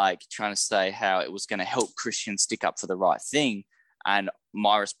were like trying to say how it was going to help Christians stick up for the right thing. And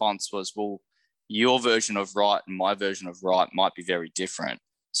my response was, well, your version of right and my version of right might be very different.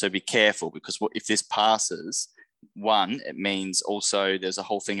 So be careful, because if this passes, one, it means also there's a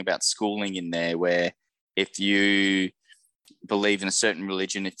whole thing about schooling in there where if you believe in a certain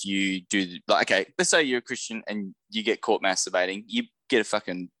religion, if you do, like, okay, let's say you're a Christian and you get caught masturbating, you get a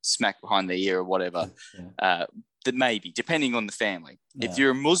fucking smack behind the ear or whatever. That maybe, depending on the family. If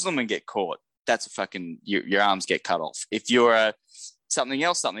you're a Muslim and get caught, that's a fucking, your arms get cut off. If you're a something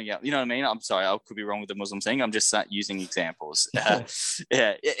else, you know what I mean? I'm sorry, I could be wrong with the Muslim thing. I'm just using examples.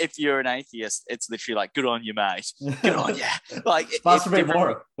 If you're an atheist, it's literally like, good on you, mate. Good on you. Like, masturbate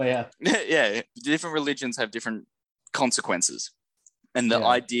more, but different religions have different consequences. And the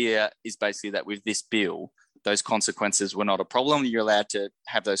idea is basically that with this bill, those consequences were not a problem. You're allowed to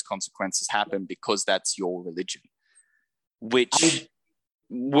have those consequences happen because that's your religion. Which,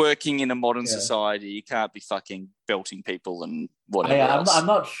 working in a modern society, you can't be fucking belting people and whatever else. I'm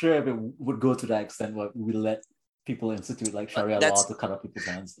not sure if it would go to that extent where we let people institute like Sharia law to cut off people's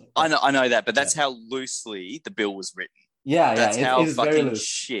hands. Though. I know that, but that's how loosely the bill was written. That's how it's fucking very loose.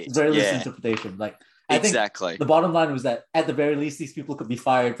 Shit. It's very loose interpretation. Like, I think the bottom line was that at the very least, these people could be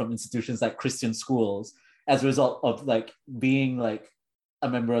fired from institutions like Christian schools as a result of like being like a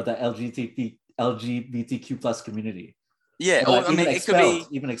member of the LGBTQ plus community. Yeah, or, I mean, it could be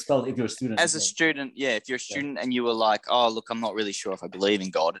even expelled if you're a student. As a student, if you're a student and you were like, oh, look, I'm not really sure if I believe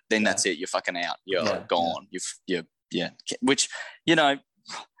in God, then that's it. You're fucking out. You're gone. Which, you know,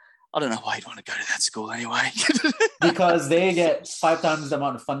 I don't know why you'd want to go to that school anyway. Because they get 5 times the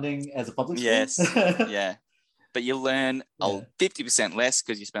amount of funding as a public school. Yes, but you learn 50% less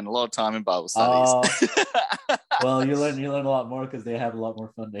because you spend a lot of time in Bible studies. Well, you learn a lot more because they have a lot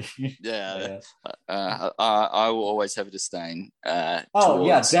more funding. I will always have a disdain.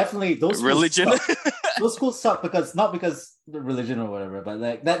 Definitely those religion. Those schools suck not because the religion or whatever, but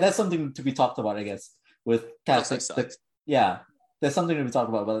like that's something to be talked about, I guess, with Catholics. There's something to be talked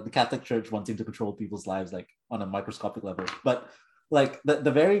about the Catholic Church wanting to control people's lives like on a microscopic level. But like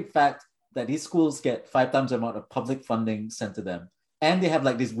the very fact that these schools get 5 times the amount of public funding sent to them, and they have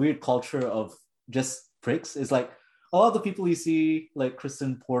like this weird culture of just pricks. It's like all the people you see, like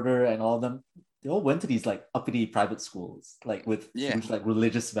Kristen Porter and all of them, they all went to these like uppity private schools, like with huge like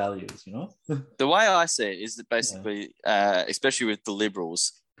religious values, you know? The way I see it is that basically, especially with the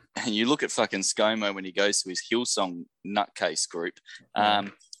liberals, and you look at fucking ScoMo when he goes to his Hillsong nutcase group.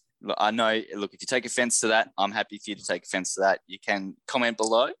 Look, I know, if you take offense to that, I'm happy for you to take offense to that. You can comment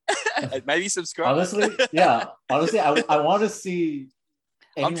below and maybe subscribe. Honestly, I want to see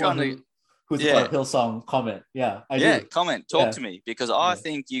anyone who's a part of Hillsong, comment. Yeah, I do. Comment. Talk to me, because I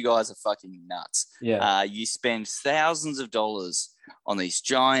think you guys are fucking nuts. Yeah. You spend thousands of dollars on these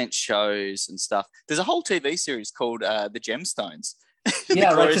giant shows and stuff. There's a whole TV series called The Gemstones.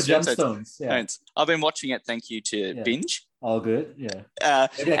 Yeah, Righteous Gemstones. Yeah. I've been watching it. Thank you to Binge. All good. Yeah.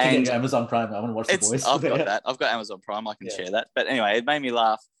 Maybe I can get Amazon Prime. I want to watch The Boys. I've got that. I've got Amazon Prime. I can share that. But anyway, it made me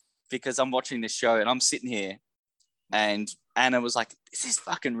laugh because I'm watching this show and I'm sitting here, and Anna was like, "Is this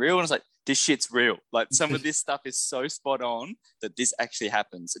fucking real?" And I was like, "This shit's real. Like, some of this stuff is so spot on that this actually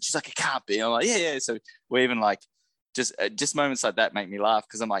happens." And she's like, "It can't be." And I'm like, "Yeah." So we're even like, just moments like that make me laugh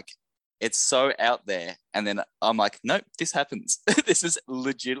because I'm like, it's so out there. And then I'm like, nope, this happens. This is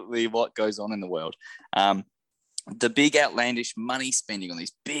legitimately what goes on in the world. The big outlandish money spending on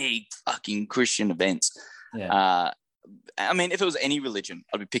these big fucking Christian events. Yeah. I mean, if it was any religion,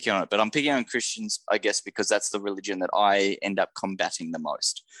 I'd be picking on it, but I'm picking on Christians, I guess, because that's the religion that I end up combating the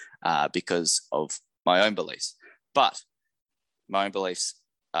most because of my own beliefs. But my own beliefs,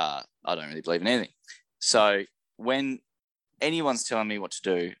 I don't really believe in anything. So when anyone's telling me what to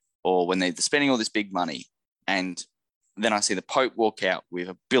do, or when they're spending all this big money, and then I see the Pope walk out with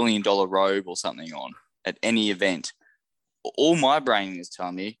 $1 billion robe or something on at any event, all my brain is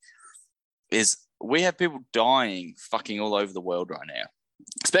telling me is we have people dying fucking all over the world right now,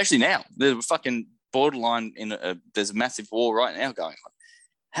 especially now. There's fucking borderline there's a massive war right now going on.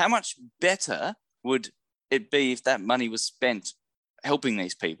 How much better would it be if that money was spent helping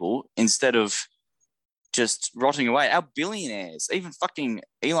these people instead of just rotting away? Our billionaires, even fucking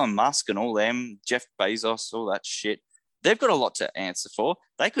Elon Musk and all them, Jeff Bezos, all that shit, they've got a lot to answer for.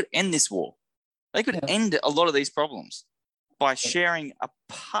 They could end this war. They could end a lot of these problems by sharing a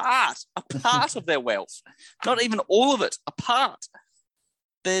part of their wealth. Not even all of it, a part.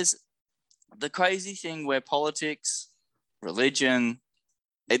 There's the crazy thing where politics, religion,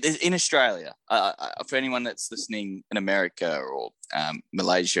 in Australia, for anyone that's listening in America or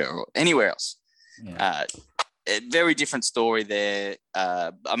Malaysia or anywhere else, a very different story there.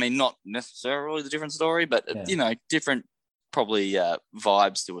 I mean, not necessarily the different story, but, different probably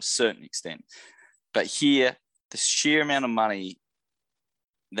vibes to a certain extent. But here, the sheer amount of money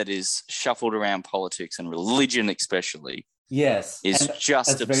that is shuffled around politics and religion especially is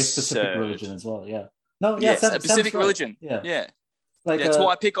just absurd. Very specific religion as well, yeah. A specific religion. Yeah. That's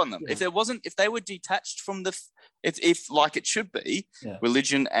why I pick on them. Yeah. If they were detached from if like it should be,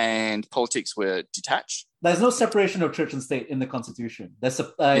 religion and politics were detached. There's no separation of church and state in the Constitution. There's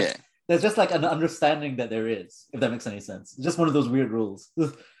just like an understanding that there is, if that makes any sense. It's just one of those weird rules.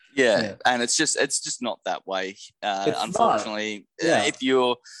 And it's just not that way. Unfortunately, if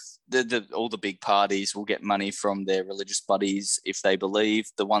you're all the big parties will get money from their religious buddies if they believe.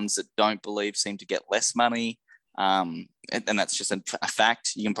 The ones that don't believe seem to get less money. And that's just a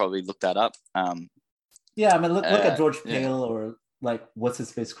fact. You can probably look that up. I mean, look at George Pale or like what's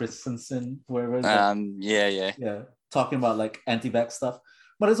his face, Christensen, whoever. Talking about like anti-vax stuff,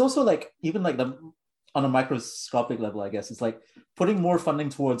 but it's also like even like on a microscopic level, I guess it's like putting more funding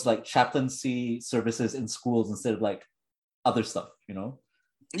towards like chaplaincy services in schools instead of like other stuff,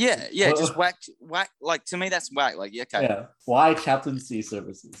 just whack. Like, to me, that's whack. Like, why chaplaincy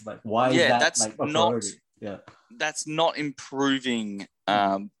services? Like, why is that that's like a not priority? That's not improving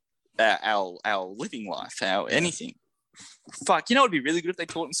our living life, our anything. Fuck, you know what would be really good if they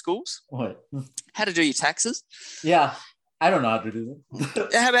taught in schools? What? How to do your taxes. I don't know how to do that.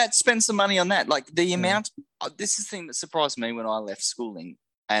 How about spend some money on that? Like the amount, this is the thing that surprised me when I left schooling,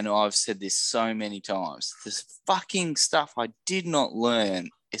 and I've said this so many times, this fucking stuff I did not learn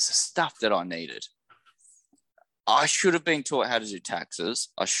is the stuff that I needed. I should have been taught how to do taxes.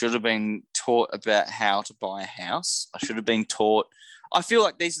 I should have been taught about how to buy a house. I should have been taught, I feel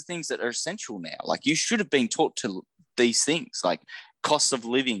like these are things that are essential now. Like, you should have been taught to these things, like costs of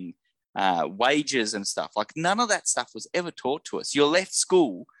living, wages and stuff. Like, none of that stuff was ever taught to us. You left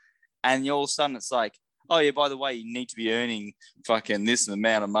school and all of a sudden it's like, oh yeah, by the way, you need to be earning fucking this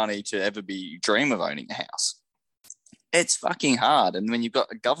amount of money to ever dream of owning a house. It's fucking hard. And when you've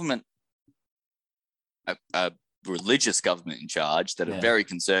got a government, a religious government in charge that are very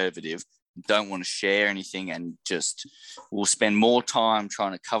conservative, don't want to share anything, and just will spend more time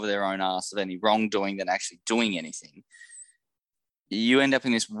trying to cover their own ass of any wrongdoing than actually doing anything, you end up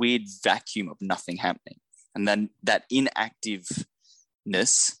in this weird vacuum of nothing happening. And then that inactiveness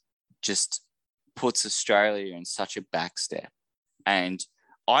just puts Australia in such a backstep. And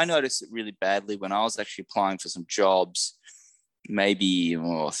I noticed it really badly when I was actually applying for some jobs, maybe 3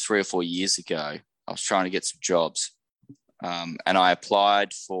 or 4 years ago. I was trying to get some jobs, and I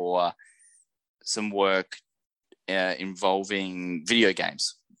applied for some work involving video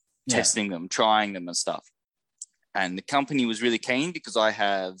games. testing them, trying them and stuff. And the company was really keen because I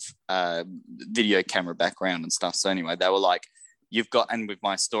have a video camera background and stuff. So anyway, they were like, you've got, and with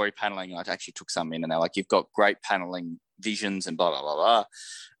my story paneling, I actually took some in and they're like, you've got great paneling visions and blah, blah, blah,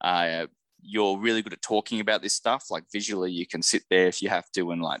 blah. You're really good at talking about this stuff. Like visually, you can sit there if you have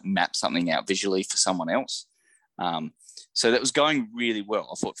to and like map something out visually for someone else. So that was going really well.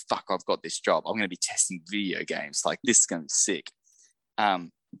 I thought, fuck, I've got this job. I'm going to be testing video games. Like this is going to be sick.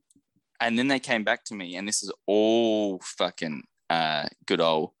 And then they came back to me, and this is all fucking good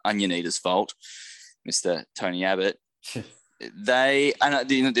old Onion Eater's fault, Mr. Tony Abbott. This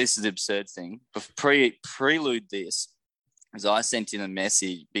is the absurd thing. But prelude this, is I sent in a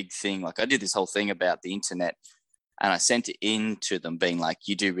message, big thing. Like I did this whole thing about the internet, and I sent it in to them being like,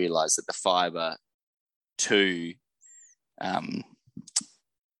 you do realize that the fiber to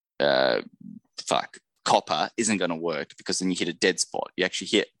copper isn't going to work, because then you hit a dead spot. You actually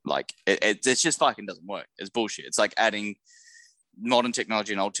hit like it just fucking doesn't work. It's bullshit. It's like adding modern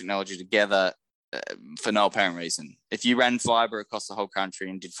technology and old technology together for no apparent reason. If you ran fiber across the whole country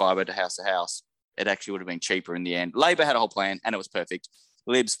and did fiber to house, it actually would have been cheaper in the end. Labor had a whole plan and it was perfect.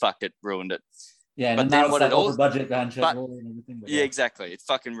 Libs fucked it, ruined it. Yeah, and then what it over budget and everything. Yeah, exactly. It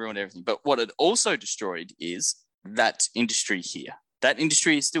fucking ruined everything. But what it also destroyed is that industry here. That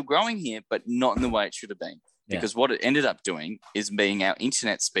industry is still growing here, but not in the way it should have been. Because what it ended up doing is being our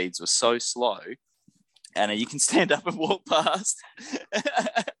internet speeds were so slow, and you can stand up and walk past.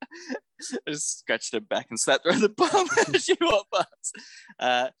 I just scratched her back and slapped her on the bum as she walked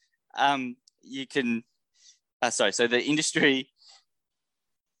past. You can, so the industry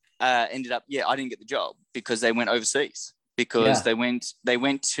ended up, I didn't get the job because they went overseas. Because they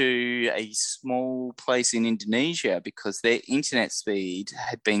went to a small place in Indonesia because their internet speed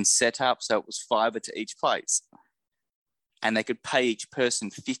had been set up so it was fiber to each place, and they could pay each person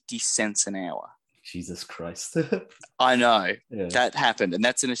 50 cents an hour. Jesus Christ! I know that happened, and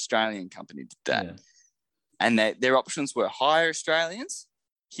that's an Australian company did that, and their options were hire Australians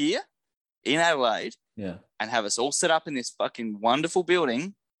here in Adelaide, and have us all set up in this fucking wonderful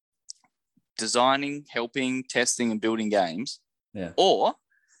building, designing, helping, testing, and building games.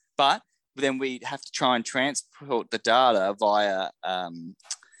 But then we'd have to try and transport the data via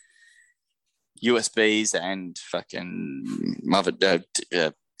USBs and fucking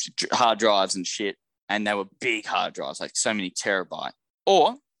hard drives and shit. And they were big hard drives, like so many terabyte.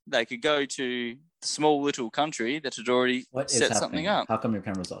 Or they could go to the small little country that had already set something up. How come your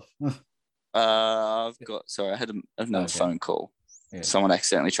camera's off? I had another phone call. Yeah. Someone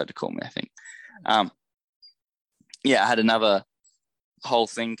accidentally tried to call me, I think. I had another whole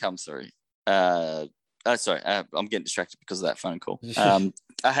thing come through. I'm getting distracted because of that phone call. What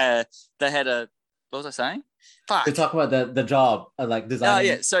was I saying? Fuck. To talk about the job, like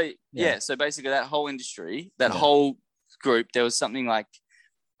designing. So basically that whole industry, that whole group, there was something like,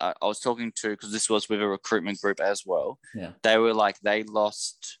 I was talking to, because this was with a recruitment group as well. Yeah. They were like, they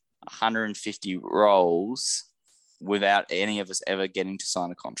lost 150 roles without any of us ever getting to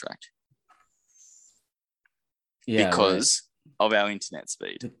sign a contract. Because of our internet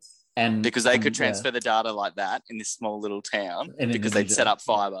speed. And because they could transfer the data like that in this small little town because they'd set up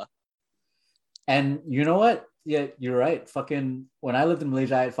fiber. And you know what? Yeah, you're right. Fucking when I lived in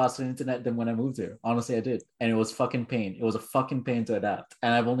Malaysia, I had faster internet than when I moved here. Honestly, I did. And it was fucking pain. It was a fucking pain to adapt.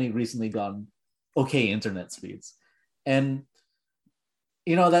 And I've only recently gotten okay internet speeds. And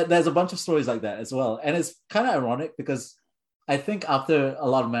you know, that there's a bunch of stories like that as well. And it's kind of ironic because I think after a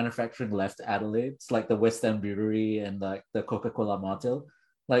lot of manufacturing left Adelaide, it's like the West End Brewery and like the Coca-Cola Martel,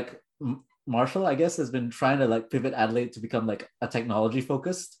 like Marshall, I guess, has been trying to like pivot Adelaide to become like a technology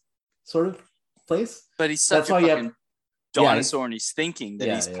focused sort of place. But he's such a fucking dinosaur in his thinking that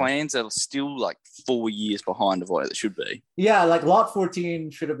his plans are still like 4 years behind of what it should be. Yeah, like Lot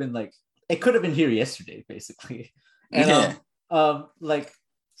 14 should have been like, it could have been here yesterday, basically. And like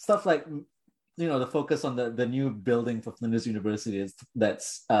stuff like, you know, the focus on the new building for Flinders University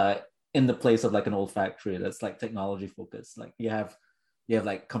that's in the place of like an old factory that's like technology focused. Like you have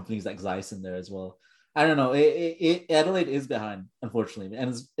like companies like Zeiss in there as well. I don't know. Adelaide is behind, unfortunately,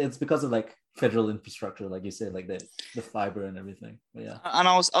 and it's because of like federal infrastructure, like you said, like the fiber and everything. But yeah, and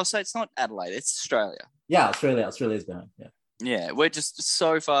I'll say it's not Adelaide, it's Australia. Yeah, Australia is behind. Yeah, we're just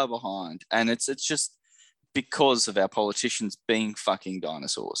so far behind, and it's just because of our politicians being fucking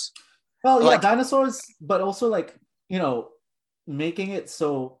dinosaurs. Well, yeah, dinosaurs, but also like, you know, making it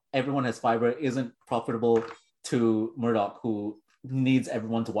so everyone has fiber isn't profitable to Murdoch, who needs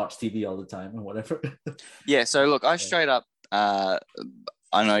everyone to watch TV all the time or whatever. Yeah, so look, I straight up, I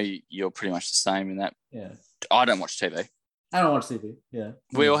know you're pretty much the same in that. Yeah. I don't watch TV. I don't watch TV. Yeah.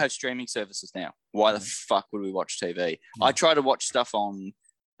 We all have streaming services now. Why the fuck would we watch TV? I try to watch stuff on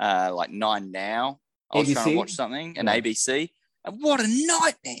like 9 Now. I was trying to watch something, and ABC. And what a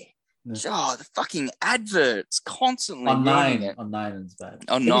nightmare. Oh, the fucking adverts constantly on ruining 9. it. On 9 is bad.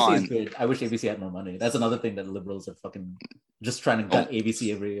 On ABC 9. is good. I wish ABC had more money. That's another thing that liberals are fucking just trying to gut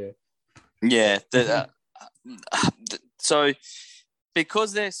ABC every year. Yeah. So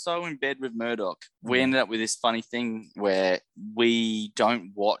because they're so in bed with Murdoch, we ended up with this funny thing where we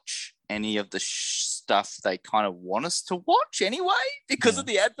don't watch any of the stuff they kind of want us to watch anyway because of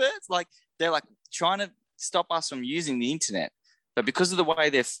the adverts. Like, they're like trying to stop us from using the internet. But because of the way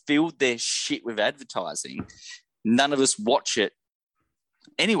they've filled their shit with advertising, none of us watch it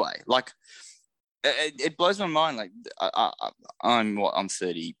anyway. Like, it blows my mind. Like, I'm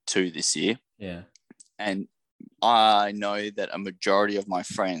 32 this year. Yeah. And I know that a majority of my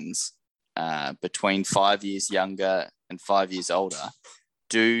friends between 5 years younger and 5 years older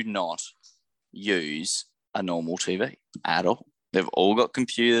do not use a normal TV at all. They've all got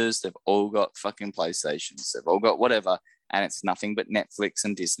computers. They've all got fucking PlayStations. They've all got whatever. And it's nothing but Netflix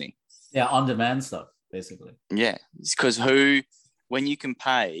and Disney. Yeah, on-demand stuff, basically. Yeah. It's because when you can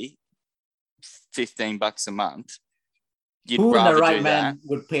pay $15 a month, who in the right man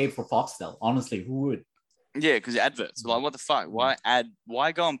would pay for Foxtel? Honestly, who would? Yeah, because adverts. Like, what the fuck? Why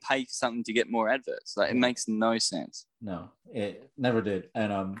go and pay for something to get more adverts? Like, it makes no sense. No, it never did.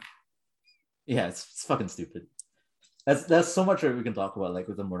 And yeah, it's fucking stupid. There's so much that we can talk about, like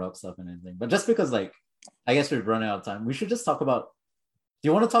with the Murdoch stuff and anything. But just because, like, I guess we're running out of time, we should just talk about. Do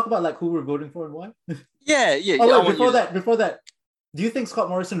you want to talk about like who we're voting for and why? Yeah. Oh, wait, before that, do you think Scott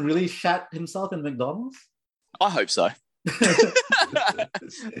Morrison really shat himself in McDonald's? I hope so. I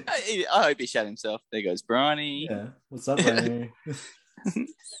hope he shat himself. There goes Bryony. Yeah. What's up, Bryony?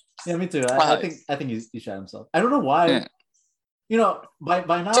 Yeah, me too. I think he shat himself. I don't know why. Yeah. You know, by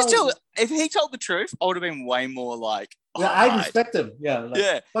now. Just if he told the truth, I would have been way more like. Yeah, I'd respect him. Yeah.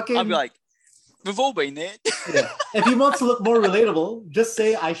 Like, fucking, I'd be like, we've all been there. Yeah. If he wants to look more relatable, just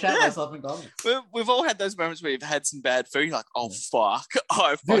say I shat myself in McDonald's. We've all had those moments where you've had some bad food. You're like, oh fuck,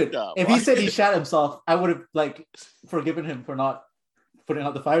 I fucked up. If he said he shat himself, I would have like forgiven him for not putting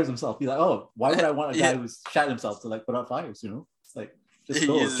out the fires himself. Be like, oh, why would I want a guy who's shat himself to like put out fires? You know, it's like just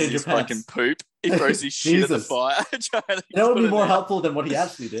go change your pants. Fucking poop. He throws his shit at the fire. That would be more helpful than what he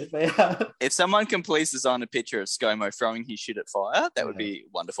actually did. But yeah. If someone can please design a picture of ScoMo throwing his shit at fire, that would be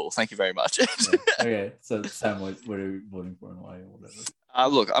wonderful. Thank you very much. Okay, so Sam, what are you voting for and why or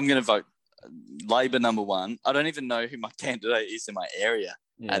whatever? Look, I'm going to vote Labor number 1. I don't even know who my candidate is in my area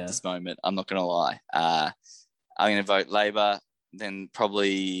at this moment. I'm not going to lie. I'm going to vote Labor. Then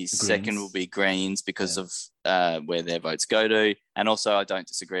probably second will be Greens because of where their votes go to. And also, I don't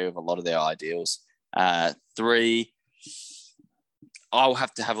disagree with a lot of their ideals. 3, I'll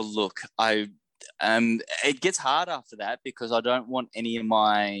have to have a look. It gets hard after that because I don't want any of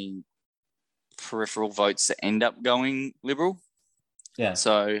my peripheral votes to end up going Liberal. Yeah.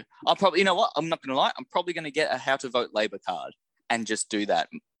 So I'll probably, you know what? I'm not going to lie. I'm probably going to get a how to vote Labor card and just do that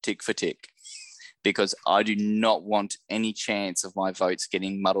tick for tick. Because I do not want any chance of my votes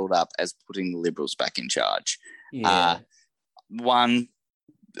getting muddled up as putting the Liberals back in charge. Yeah. This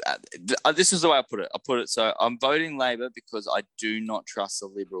is the way I put it. So I'm voting Labor because I do not trust the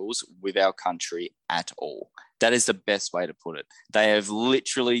Liberals with our country at all. That is the best way to put it. They have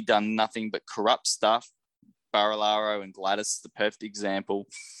literally done nothing but corrupt stuff. Barilaro and Gladys, the perfect example.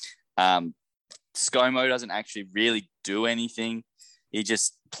 ScoMo doesn't actually really do anything. He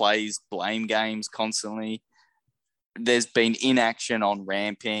just plays blame games constantly. There's been inaction on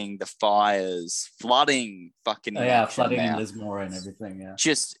ramping, the fires, flooding, fucking flooding in Lismore and everything. Yeah,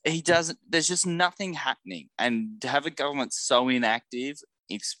 there's just nothing happening. And to have a government so inactive,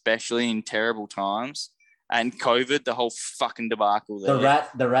 especially in terrible times, and COVID, the whole fucking debacle there.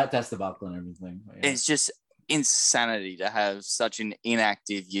 The rat test debacle and everything. Yeah. It's just insanity to have such an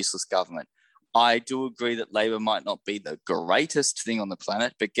inactive, useless government. I do agree that Labor might not be the greatest thing on the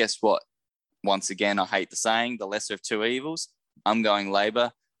planet, but guess what? Once again, I hate the saying, the lesser of two evils. I'm going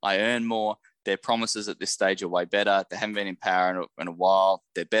Labor. I earn more. Their promises at this stage are way better. They haven't been in power in a while.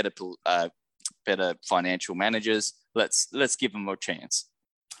 They're better financial managers. Let's give them a chance.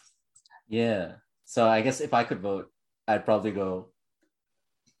 Yeah. So I guess if I could vote, I'd probably go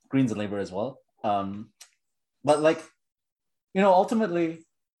Greens and Labor as well. But like, ultimately,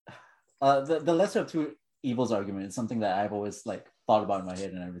 the lesser of two evils argument is something that I've always like thought about in my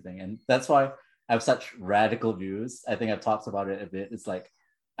head and everything. And that's why I have such radical views. I think I've talked about it a bit. It's like,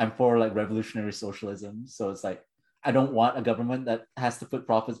 I'm for like revolutionary socialism. So it's like, I don't want a government that has to put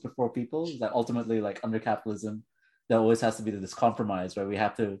profits before people. That ultimately, like under capitalism, there always has to be this compromise where we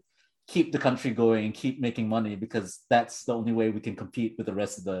have to keep the country going and keep making money because that's the only way we can compete with the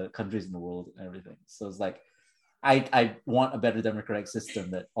rest of the countries in the world and everything. So it's like I want a better democratic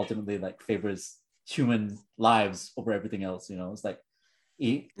system that ultimately like favors human lives over everything else. You know, it's like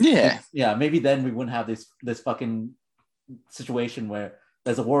maybe then we wouldn't have this fucking situation where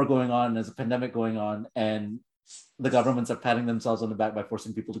there's a war going on, there's a pandemic going on, and the governments are patting themselves on the back by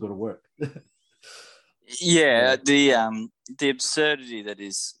forcing people to go to work. Yeah, the absurdity that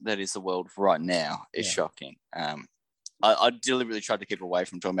is the world right now is shocking. I deliberately tried to keep away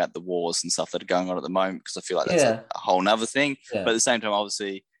from talking about the wars and stuff that are going on at the moment because I feel like that's a whole nother thing. Yeah. But at the same time,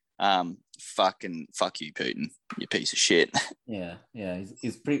 obviously, fuck you, Putin, you piece of shit. Yeah,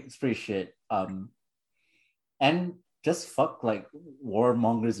 he's pretty shit. And just fuck like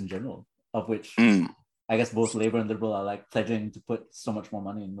warmongers in general, of which I guess both Labour and Liberal are like pledging to put so much more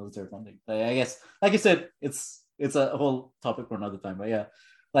money in military funding. Like, I guess, like you said, it's a whole topic for another time. But yeah,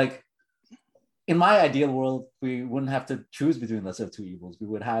 like in my ideal world, we wouldn't have to choose between lesser of two evils. We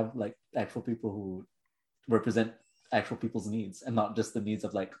would have like actual people who represent actual people's needs and not just the needs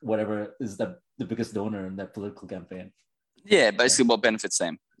of like whatever is the biggest donor in that political campaign. Yeah, basically what benefits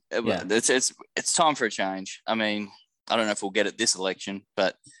them. It's time for a change. I mean, I don't know if we'll get it this election,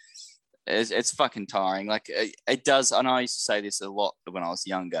 but it's fucking tiring. Like it does. I know I used to say this a lot when I was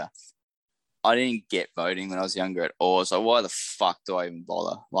younger. I didn't get voting when I was younger at all. So why the fuck do I even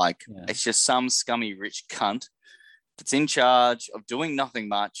bother? Like it's just some scummy rich cunt that's in charge of doing nothing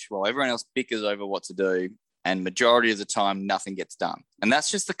much while everyone else bickers over what to do. And majority of the time, nothing gets done. And that's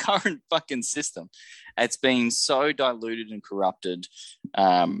just the current fucking system. It's been so diluted and corrupted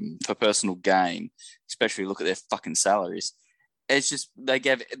for personal gain, especially look at their fucking salaries. It's just they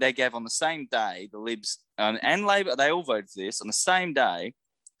gave on the same day, the Libs and Labor, they all voted for this. On the same day,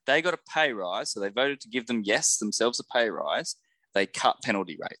 they got a pay rise. So they voted to give themselves a pay rise. They cut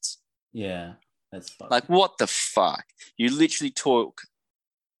penalty rates. Yeah, that's fucked. Like, what the fuck? You literally took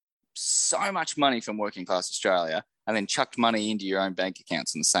so much money from working class Australia and then chucked money into your own bank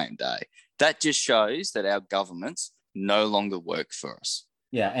accounts on the same day. That just shows that our governments no longer work for us.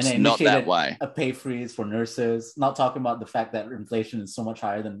 Yeah, and it's not that way. A pay freeze for nurses, not talking about the fact that inflation is so much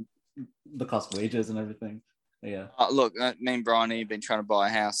higher than the cost of wages and everything. Yeah. Look, me and Bryony have been trying to buy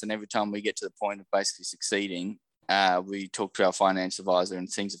a house, and every time we get to the point of basically succeeding, we talk to our finance advisor and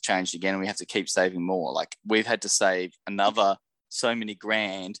things have changed again and we have to keep saving more. Like we've had to save another so many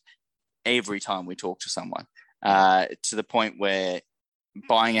grand every time we talk to someone, to the point where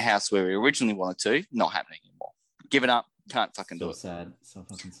buying a house where we originally wanted to, not happening anymore. Given up, can't fucking do it. So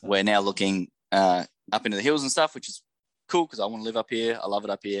fucking sad. We're now looking up into the hills and stuff, which is cool because I want to live up here. I love it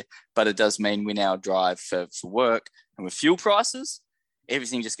up here. But it does mean we now drive for work, and with fuel prices,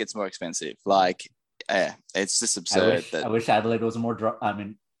 everything just gets more expensive. Like, it's just absurd. I wish Adelaide was a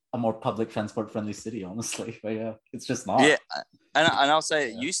more public transport friendly city, honestly. But yeah, it's just not. Yeah. And I'll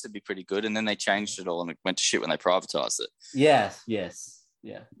say it used to be pretty good, and then they changed it all, and it went to shit when they privatized it. Yes.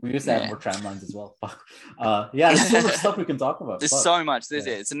 Yeah. We used to have more tram lines as well. There's so much stuff we can talk about. There's so much.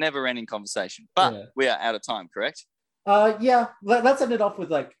 It's a never-ending conversation. But we are out of time, correct? Let's end it off with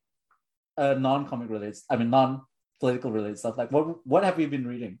like non-comic related, non-political related stuff. Like what have you been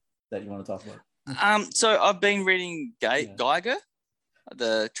reading that you want to talk about? So I've been reading Geiger,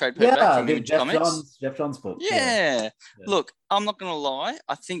 the trade paperback from Image Comics. Jeff Johns' book. Yeah. Look, I'm not going to lie.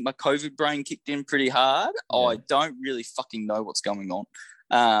 I think my COVID brain kicked in pretty hard. Yeah. I don't really fucking know what's going on.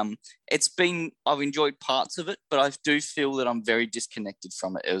 I've enjoyed parts of it, but I do feel that I'm very disconnected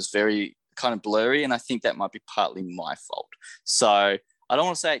from it. It was very kind of blurry, and I think that might be partly my fault. So I don't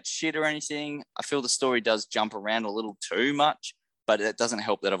want to say it's shit or anything. I feel the story does jump around a little too much, but it doesn't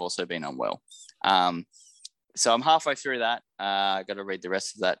help that I've also been unwell. So I'm halfway through that. I got to read the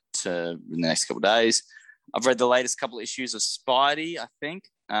rest of that in the next couple of days. I've read the latest couple of issues of Spidey, I think.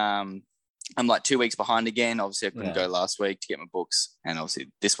 I'm like 2 weeks behind again. Obviously, I couldn't go last week to get my books, and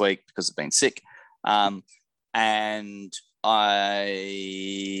obviously this week because I've been sick. And I'm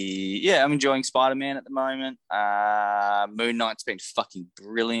enjoying Spider-Man at the moment. Moon Knight's been fucking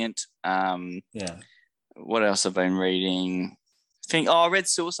brilliant. What else have I been reading? I read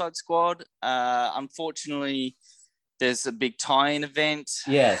Suicide Squad. Unfortunately, there's a big tie-in event.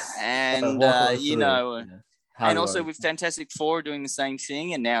 Yes. And, and also with Fantastic Four doing the same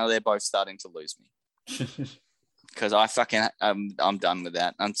thing, and now they're both starting to lose me. Because I'm done with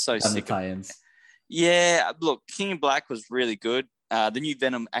that. I'm so sick of tie-ins. Yeah, look, King in Black was really good. The new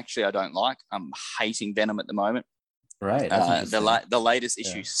Venom, actually, I don't like. I'm hating Venom at the moment. Right. The latest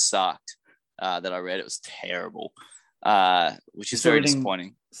issue sucked that I read. It was terrible. Which is very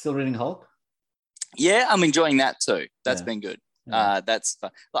disappointing. Still reading Hulk? Yeah, I'm enjoying that too. That's Yeah. been good. Yeah. That's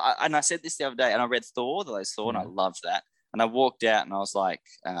fun. And I said this the other day, and I read Thor, the latest Thor, and I Yeah. loved that. And I walked out, and I was like,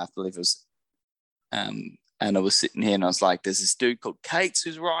 I believe it was, and I was sitting here, and I was like, there's this dude called Cates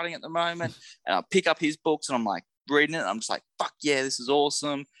who's writing at the moment, and I pick up his books, and I'm like reading it, and I'm just like, fuck yeah, this is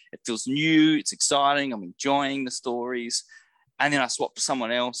awesome. It feels new, it's exciting, I'm enjoying the stories. And then I swap to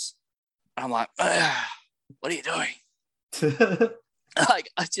someone else, and I'm like, what are you doing? Like,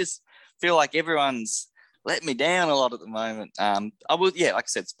 I just feel like everyone's let me down a lot at the moment. I will, yeah, like I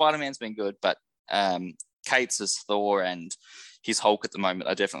said, Spider-Man's been good, but Cates as Thor and his Hulk at the moment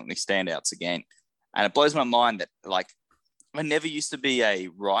are definitely standouts again. And it blows my mind that, like, I never used to be a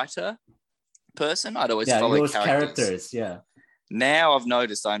writer person. I'd always follow those characters. Yeah. Now I've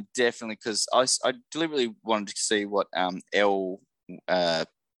noticed I'm definitely, because I deliberately wanted to see what L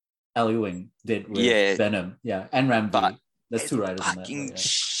Ewing did with Venom, and Ramsey. but There's two writers in that. Fucking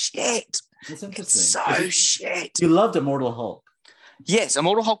shit. It's interesting. It's so shit. You loved Immortal Hulk. Yes,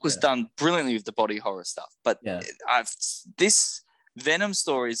 Immortal Hulk was done brilliantly with the body horror stuff, but this Venom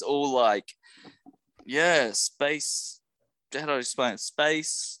story is all like, space. How do I explain it?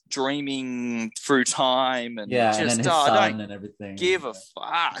 Space dreaming through time, and just and then his son I don't and everything. Give a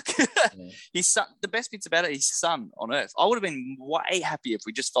fuck. His son. The best bits about it, his son on Earth. I would have been way happier if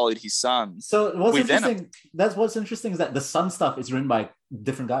we just followed his son. So what's interesting? Venom. That's what's interesting is that the son stuff is written by a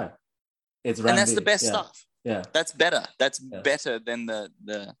different guy. It's Ramsey. And that's the best stuff. Yeah, that's better. That's better than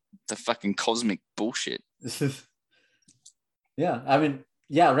the fucking cosmic bullshit. I mean,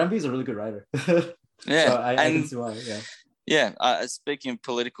 Ramsey's a really good writer. Yeah, so I can see why. Yeah. Speaking of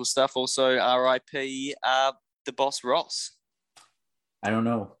political stuff, also R.I.P. The boss Ross. I don't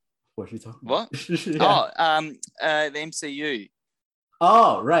know what you talking about. What? The MCU.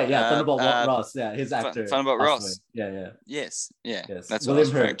 Oh, right. Yeah. Thunderbolt Ross. Yeah. His actor. Thunderbolt Ross. Yeah. Yes. Yeah. Yes. That's William what I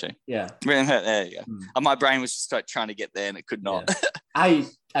was referring to. Yeah. William Hurt. There you go. My brain was just trying to get there and it could not. Yeah.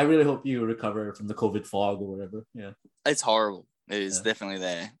 I really hope you recover from the COVID fog or whatever. Yeah. It's horrible. It is definitely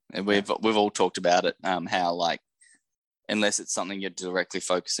there. And we've all talked about it. How, like, unless it's something you're directly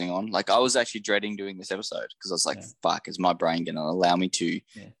focusing on. Like, I was actually dreading doing this episode because I was like, fuck, is my brain going to allow me to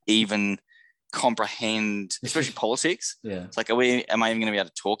even comprehend, especially politics? Yeah. It's like, am I even going to be able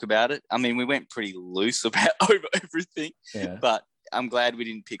to talk about it? I mean, we went pretty loose about over everything, but I'm glad we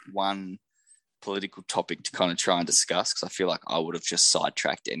didn't pick one political topic to kind of try and discuss, because I feel like I would have just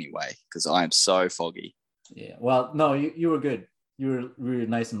sidetracked anyway, because I am so foggy. Yeah. Well, no, you were good. You were really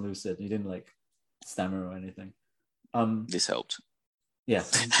nice and lucid. You didn't like stammer or anything. This helped. Yeah,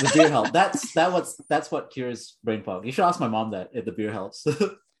 the beer helped. That's what cures brain fog. You should ask my mom that if the beer helps.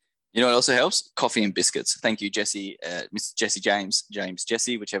 You know what also helps? Coffee and biscuits. Thank you, Jesse, Mr. Jesse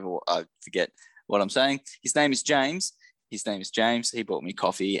Jesse, whichever, I forget what I'm saying. His name is James. He bought me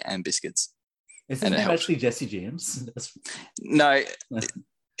coffee and biscuits. Is his name actually Jesse James? No,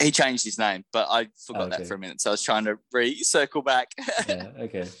 he changed his name, but I forgot that for a minute. So I was trying to circle back.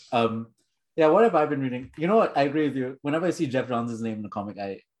 Okay. What have I been reading? You know what? I agree with you. Whenever I see Jeff Johns' name in the comic,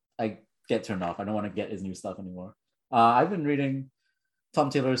 I get turned off. I don't want to get his new stuff anymore. I've been reading Tom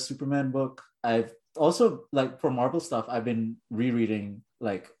Taylor's Superman book. I've also, like, for Marvel stuff, I've been rereading,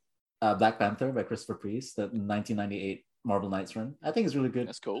 like, Black Panther by Christopher Priest, the 1998 Marvel Knights run. I think it's really good.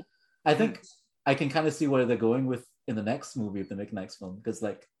 That's cool. I think I can kind of see where they're going with in the next movie, if they make next film, because,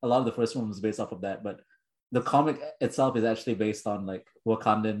 like, a lot of the first one was based off of that, but the comic itself is actually based on, like,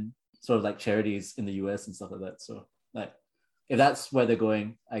 Wakandan sort of like charities in the US and stuff like that. So, like, if that's where they're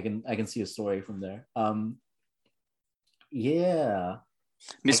going, I can see a story from there.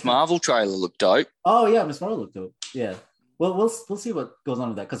 Miss Marvel trailer looked dope. Oh yeah, Miss Marvel looked dope. Yeah. Well, we'll see what goes on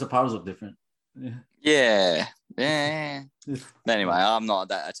with that, because the powers look different. Yeah. Anyway, I'm not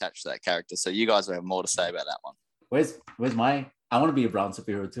that attached to that character, so you guys will have more to say about that one. Where's my? I want to be a brown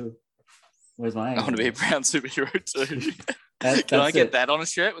superhero too. Where's my? I want to be a brown superhero too. Can I get that on a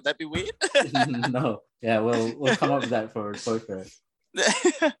shirt? Would that be weird? No. Yeah, we'll come up with that for Toy Fair.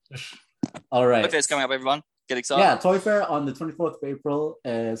 All right. Toy Fair's coming up, everyone. Get excited. Yeah, Toy Fair on the 24th of April.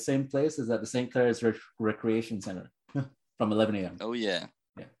 Same place is at the St. Clair's Recreation Center from 11 a.m. Oh, yeah.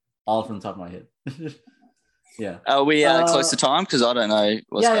 All from the top of my head. Yeah. Are we close to time? Because I don't know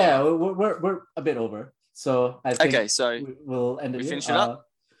what's going on. We're a bit over. So I think we'll end it. We finish it up?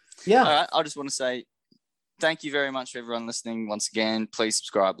 Yeah. All right. I just want to say thank you very much for everyone listening once again. Please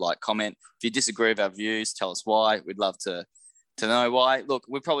subscribe, like, comment. If you disagree with our views, tell us why. We'd love to know why. Look,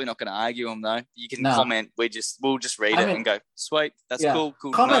 we're probably not going to argue them though. You can comment. We'll just read it and go, sweet, that's cool.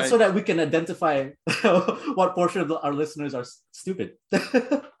 Comment so that we can identify what portion of our listeners are stupid.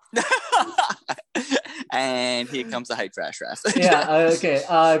 And here comes the hate for Ashraf. Yeah. Okay.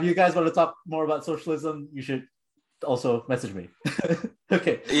 If you guys want to talk more about socialism, you should also message me.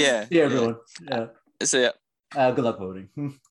 Okay. Yeah. See you, everyone. Yeah. So yeah. Good luck voting.